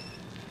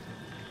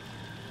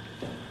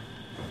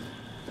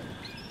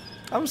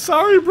 I'm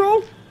sorry,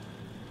 bro.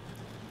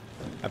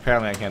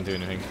 Apparently I can't do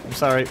anything. I'm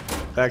sorry.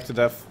 Back to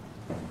death.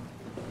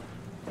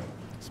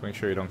 Let's make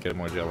sure you don't get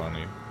more gel on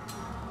you.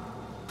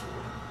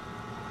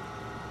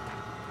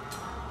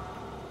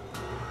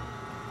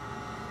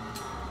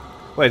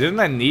 Wait, didn't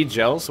I need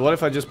gel? So what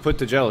if I just put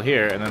the gel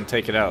here and then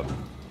take it out?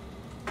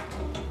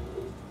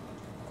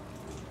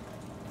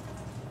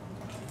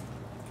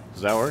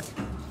 Does that work?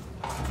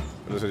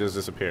 Or does it just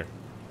disappear?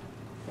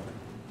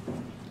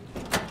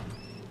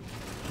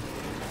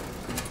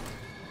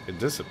 It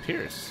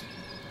disappears.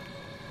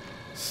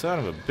 Son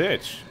of a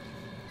bitch.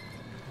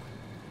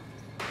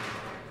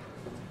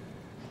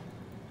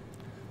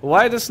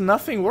 Why does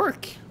nothing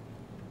work?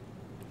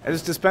 I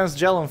just dispense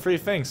gel on free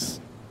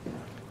things.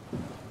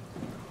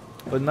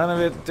 But none of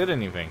it did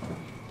anything.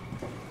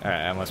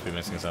 Alright, I must be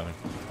missing something.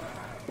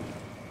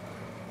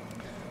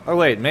 Or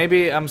wait,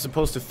 maybe I'm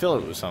supposed to fill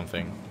it with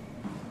something.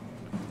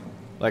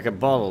 Like a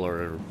bottle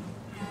or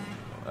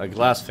a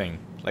glass thing.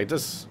 Like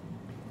this.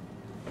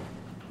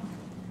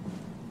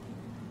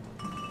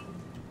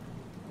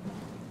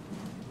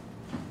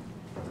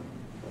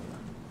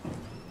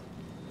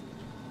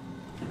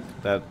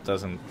 That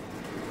doesn't...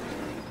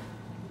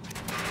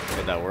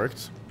 Okay, that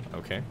worked.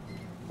 Okay.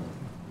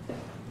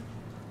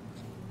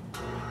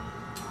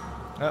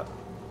 Oh.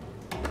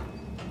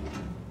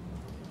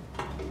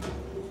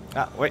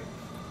 Ah, wait.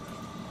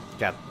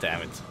 God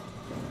damn it.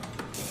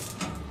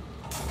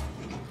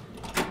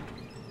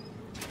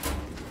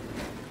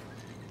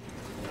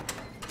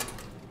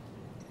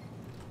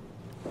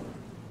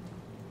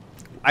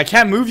 I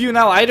can't move you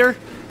now either?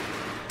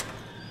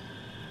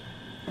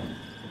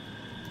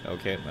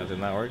 Okay, that did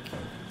not work.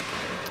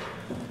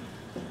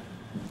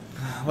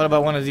 What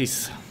about one of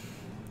these?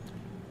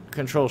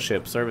 Control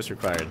ship, service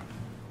required.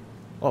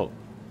 Oh.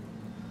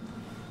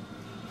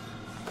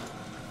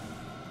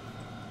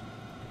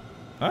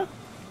 Huh?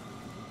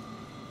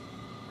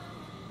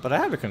 But I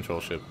have a control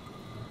ship.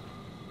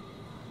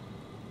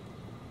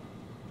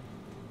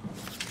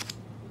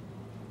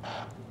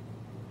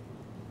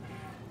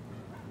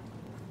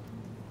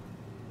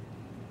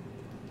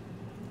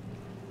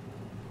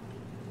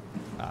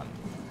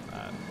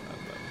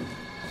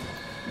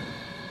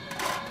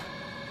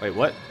 Wait,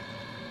 what?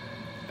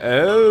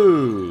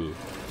 Oh.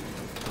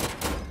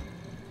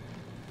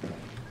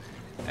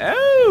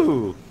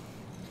 Oh.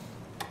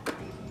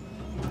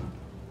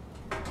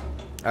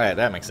 Alright,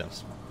 that makes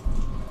sense.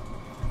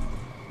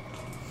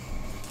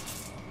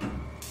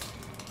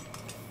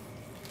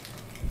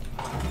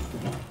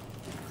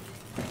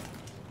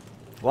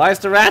 Why is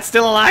the rat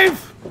still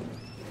alive?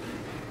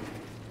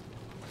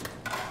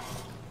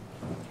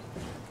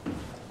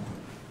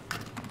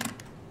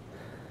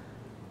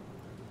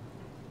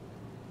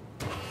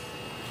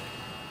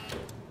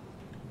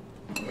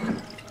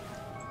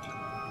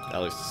 That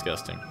looks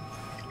disgusting.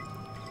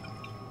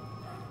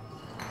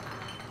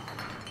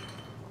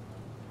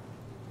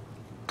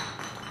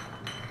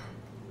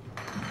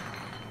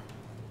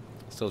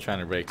 Still trying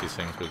to break these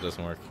things, but it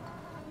doesn't work.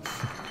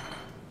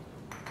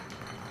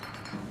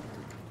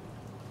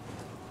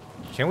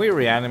 Can we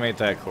reanimate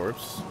that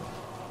corpse?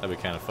 That'd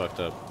be kind of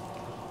fucked up.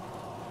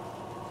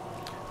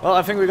 Well,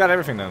 I think we got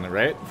everything then,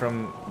 right?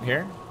 From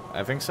here?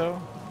 I think so.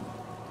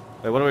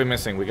 Wait, what are we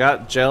missing? We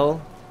got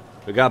gel.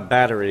 We got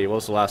battery. What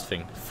was the last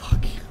thing?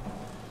 Fuck.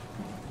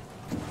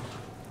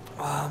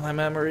 Oh, my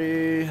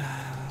memory.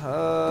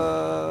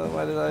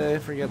 Why did I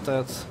forget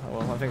that? Oh,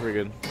 well, I think we're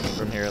good.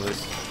 From here, at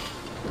least.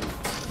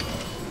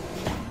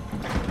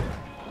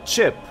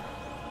 Chip.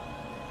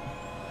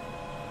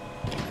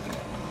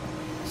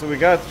 So we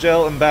got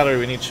gel and battery,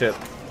 we need chip.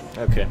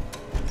 Okay.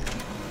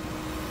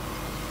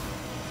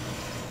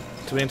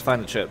 So we need to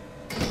find the chip.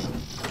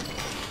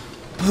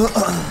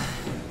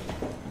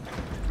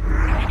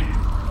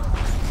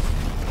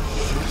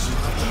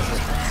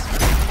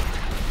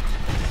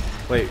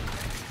 Wait.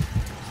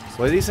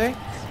 What did he say?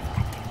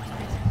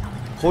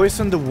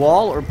 Poison the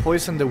wall or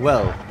poison the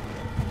well?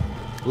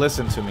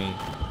 Listen to me.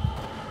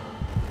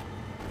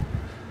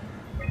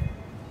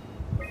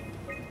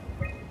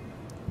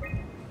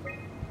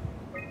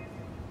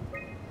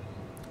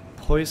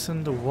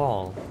 Poison the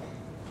wall.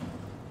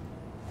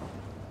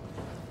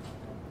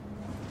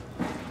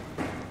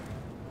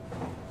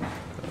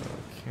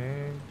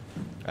 Okay.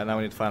 And now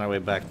we need to find our way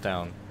back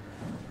down.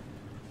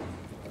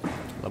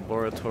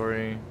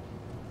 Laboratory.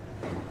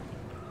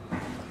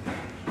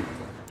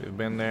 We've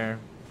been there.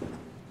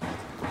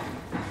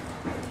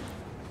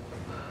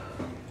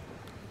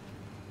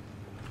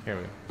 Here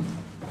we go.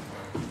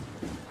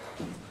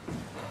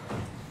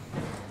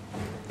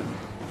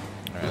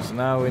 Alright, so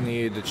now we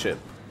need the chip.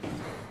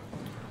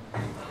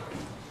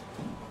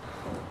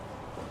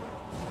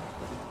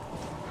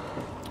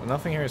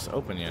 Nothing here is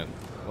open yet.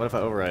 What if I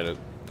override it?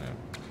 Yeah.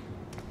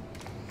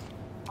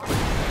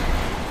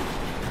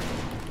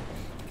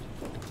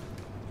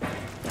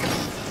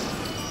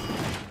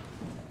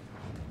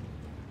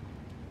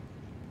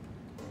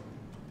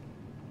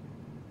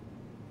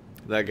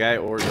 That guy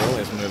or girl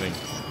is moving.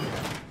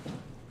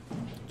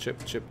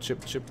 Chip, chip,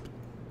 chip, chip.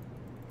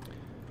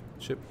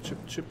 Chip, chip,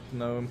 chip.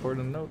 No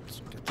important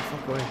notes. Get the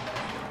fuck away.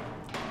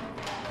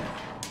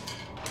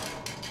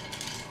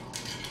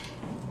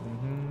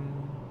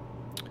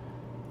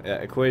 Yeah,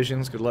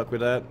 equations, good luck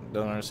with that.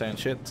 Don't understand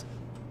shit.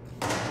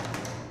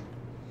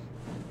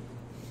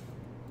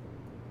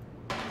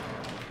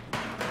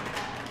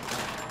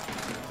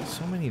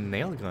 So many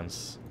nail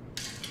guns.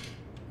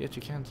 Yet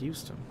you can't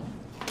use them.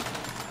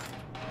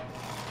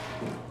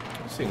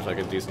 Seems like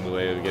a decent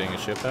way of getting a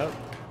ship out.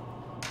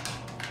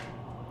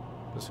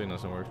 This thing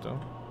doesn't work though.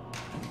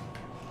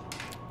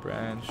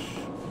 Branch.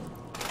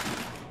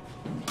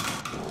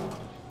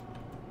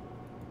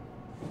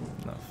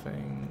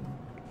 Nothing.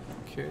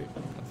 Okay,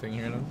 nothing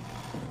here then.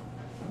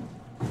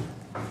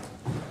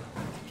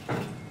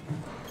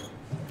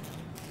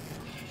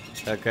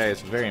 That guy is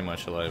very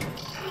much alive.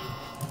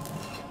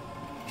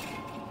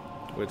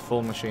 With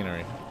full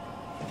machinery.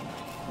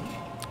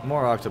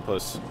 More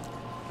octopus.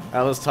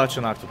 Let's touch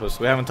an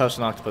octopus. We haven't touched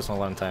an octopus in a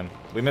long time.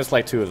 We missed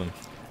like 2 of them.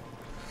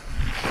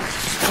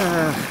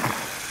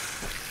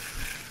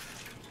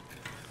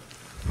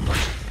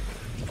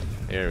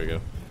 Here we go.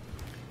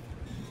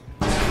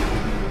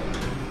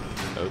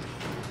 Oh.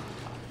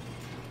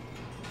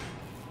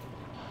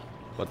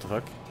 What the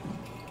fuck?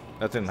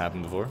 That didn't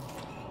happen before.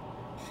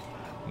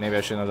 Maybe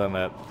I shouldn't have done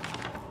that.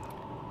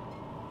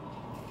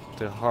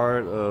 The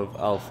heart of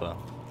Alpha.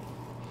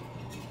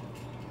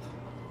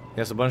 He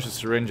has a bunch of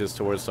syringes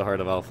towards the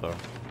heart of Alpha.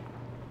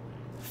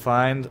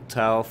 Find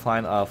Tau,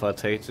 find Alpha,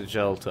 take the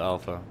gel to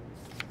Alpha.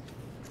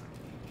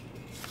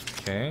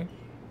 Okay.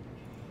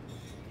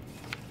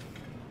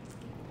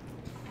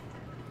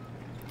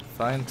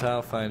 Find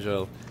Tau, find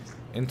gel.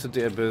 Into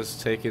the abyss,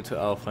 take it to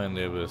Alpha in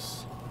the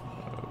abyss.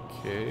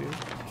 Okay.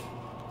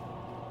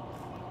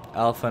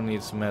 Alpha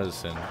needs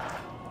medicine.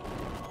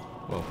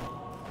 Whoa.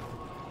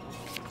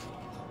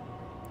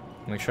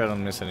 Make sure I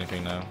don't miss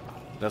anything now.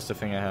 That's the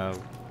thing I have.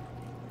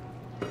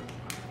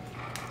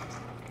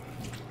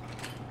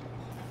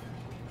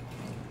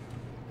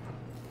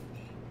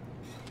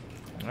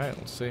 Alright,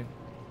 let's see.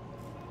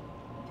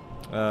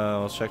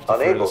 Let's check the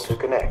Unable first. to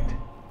connect.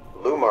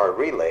 Lumar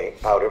relay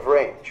out of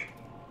range.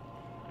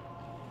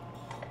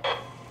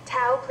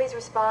 Tau, please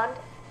respond.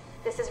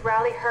 This is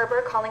Rowley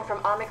Herber calling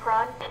from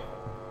Omicron.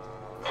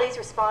 Please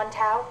respond,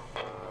 Tau.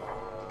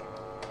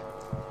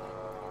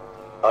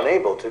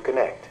 Unable to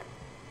connect.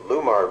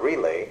 Lumar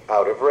relay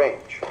out of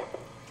range.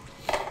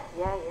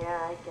 Yeah,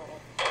 I get it.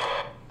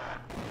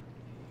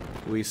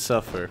 We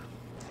suffer.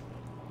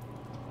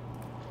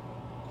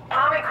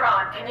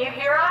 Omicron, can you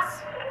hear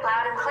us?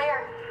 Loud and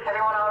clear.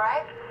 Everyone all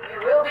right? We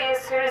will be as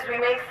soon as we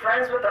make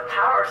friends with the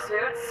power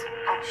suits.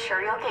 I'm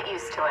sure you'll get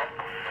used to it.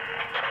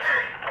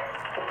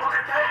 Look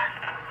at that.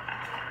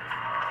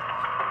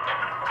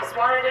 Just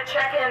wanted to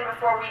check in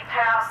before we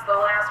pass the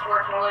last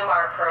working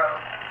Lumar probe.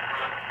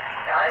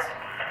 Guys,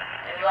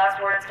 any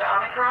last words to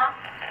Omicron?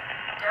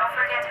 Don't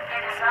forget to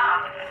pick us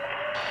up.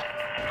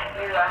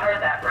 You heard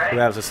that, right? We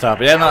have to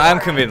stop it. Yeah, no, I'm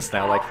convinced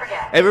now. Like,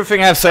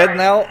 everything I've said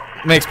now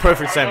makes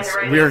perfect sense.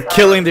 We're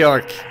killing the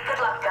Ark. Good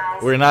luck,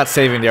 guys. We're not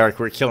saving the Ark,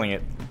 we're killing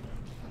it.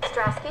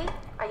 Strasky,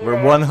 are you We're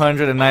there?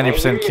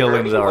 190%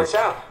 killing the Ark.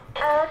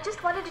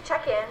 Just wanted to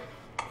check in.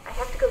 I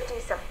have to go do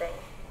something.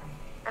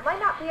 I might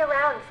not be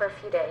around for a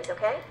few days,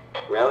 okay?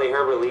 Rowley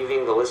Herber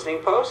leaving the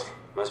listening post?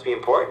 Must be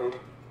important.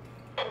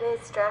 It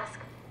is, Strask.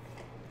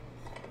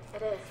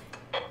 It is.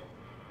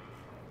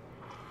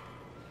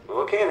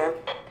 Okay then.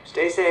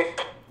 Stay safe.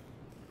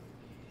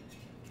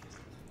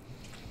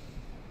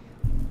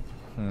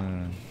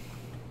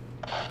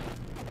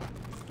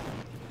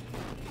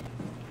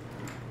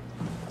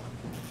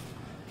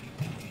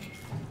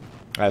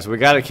 Alright, so we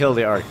gotta kill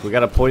the Ark. We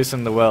gotta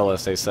poison the well,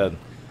 as they said.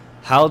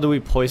 How do we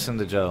poison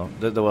the gel?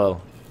 The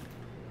well?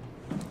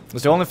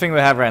 Because the only thing we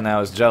have right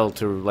now is gel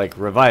to, like,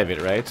 revive it,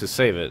 right? To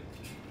save it.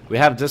 We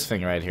have this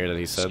thing right here that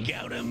he said.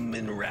 Scout 'em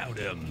and rout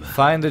 'em.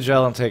 Find the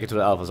gel and take it to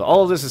the alpha. So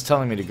all of this is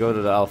telling me to go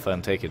to the alpha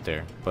and take it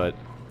there, but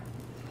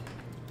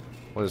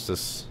what is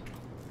this?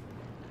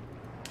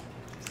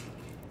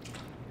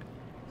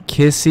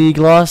 Kissy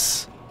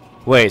gloss?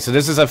 Wait, so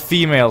this is a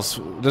female's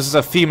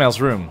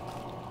room.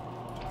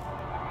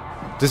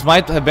 This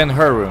might have been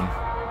her room.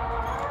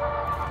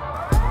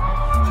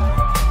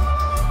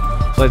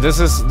 So this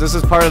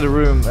is part of the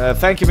room.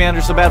 Thank you,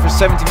 Meander So Bad, for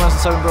 17 months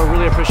and 7, bro.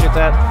 Really appreciate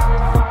that.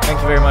 Thank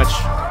you very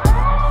much.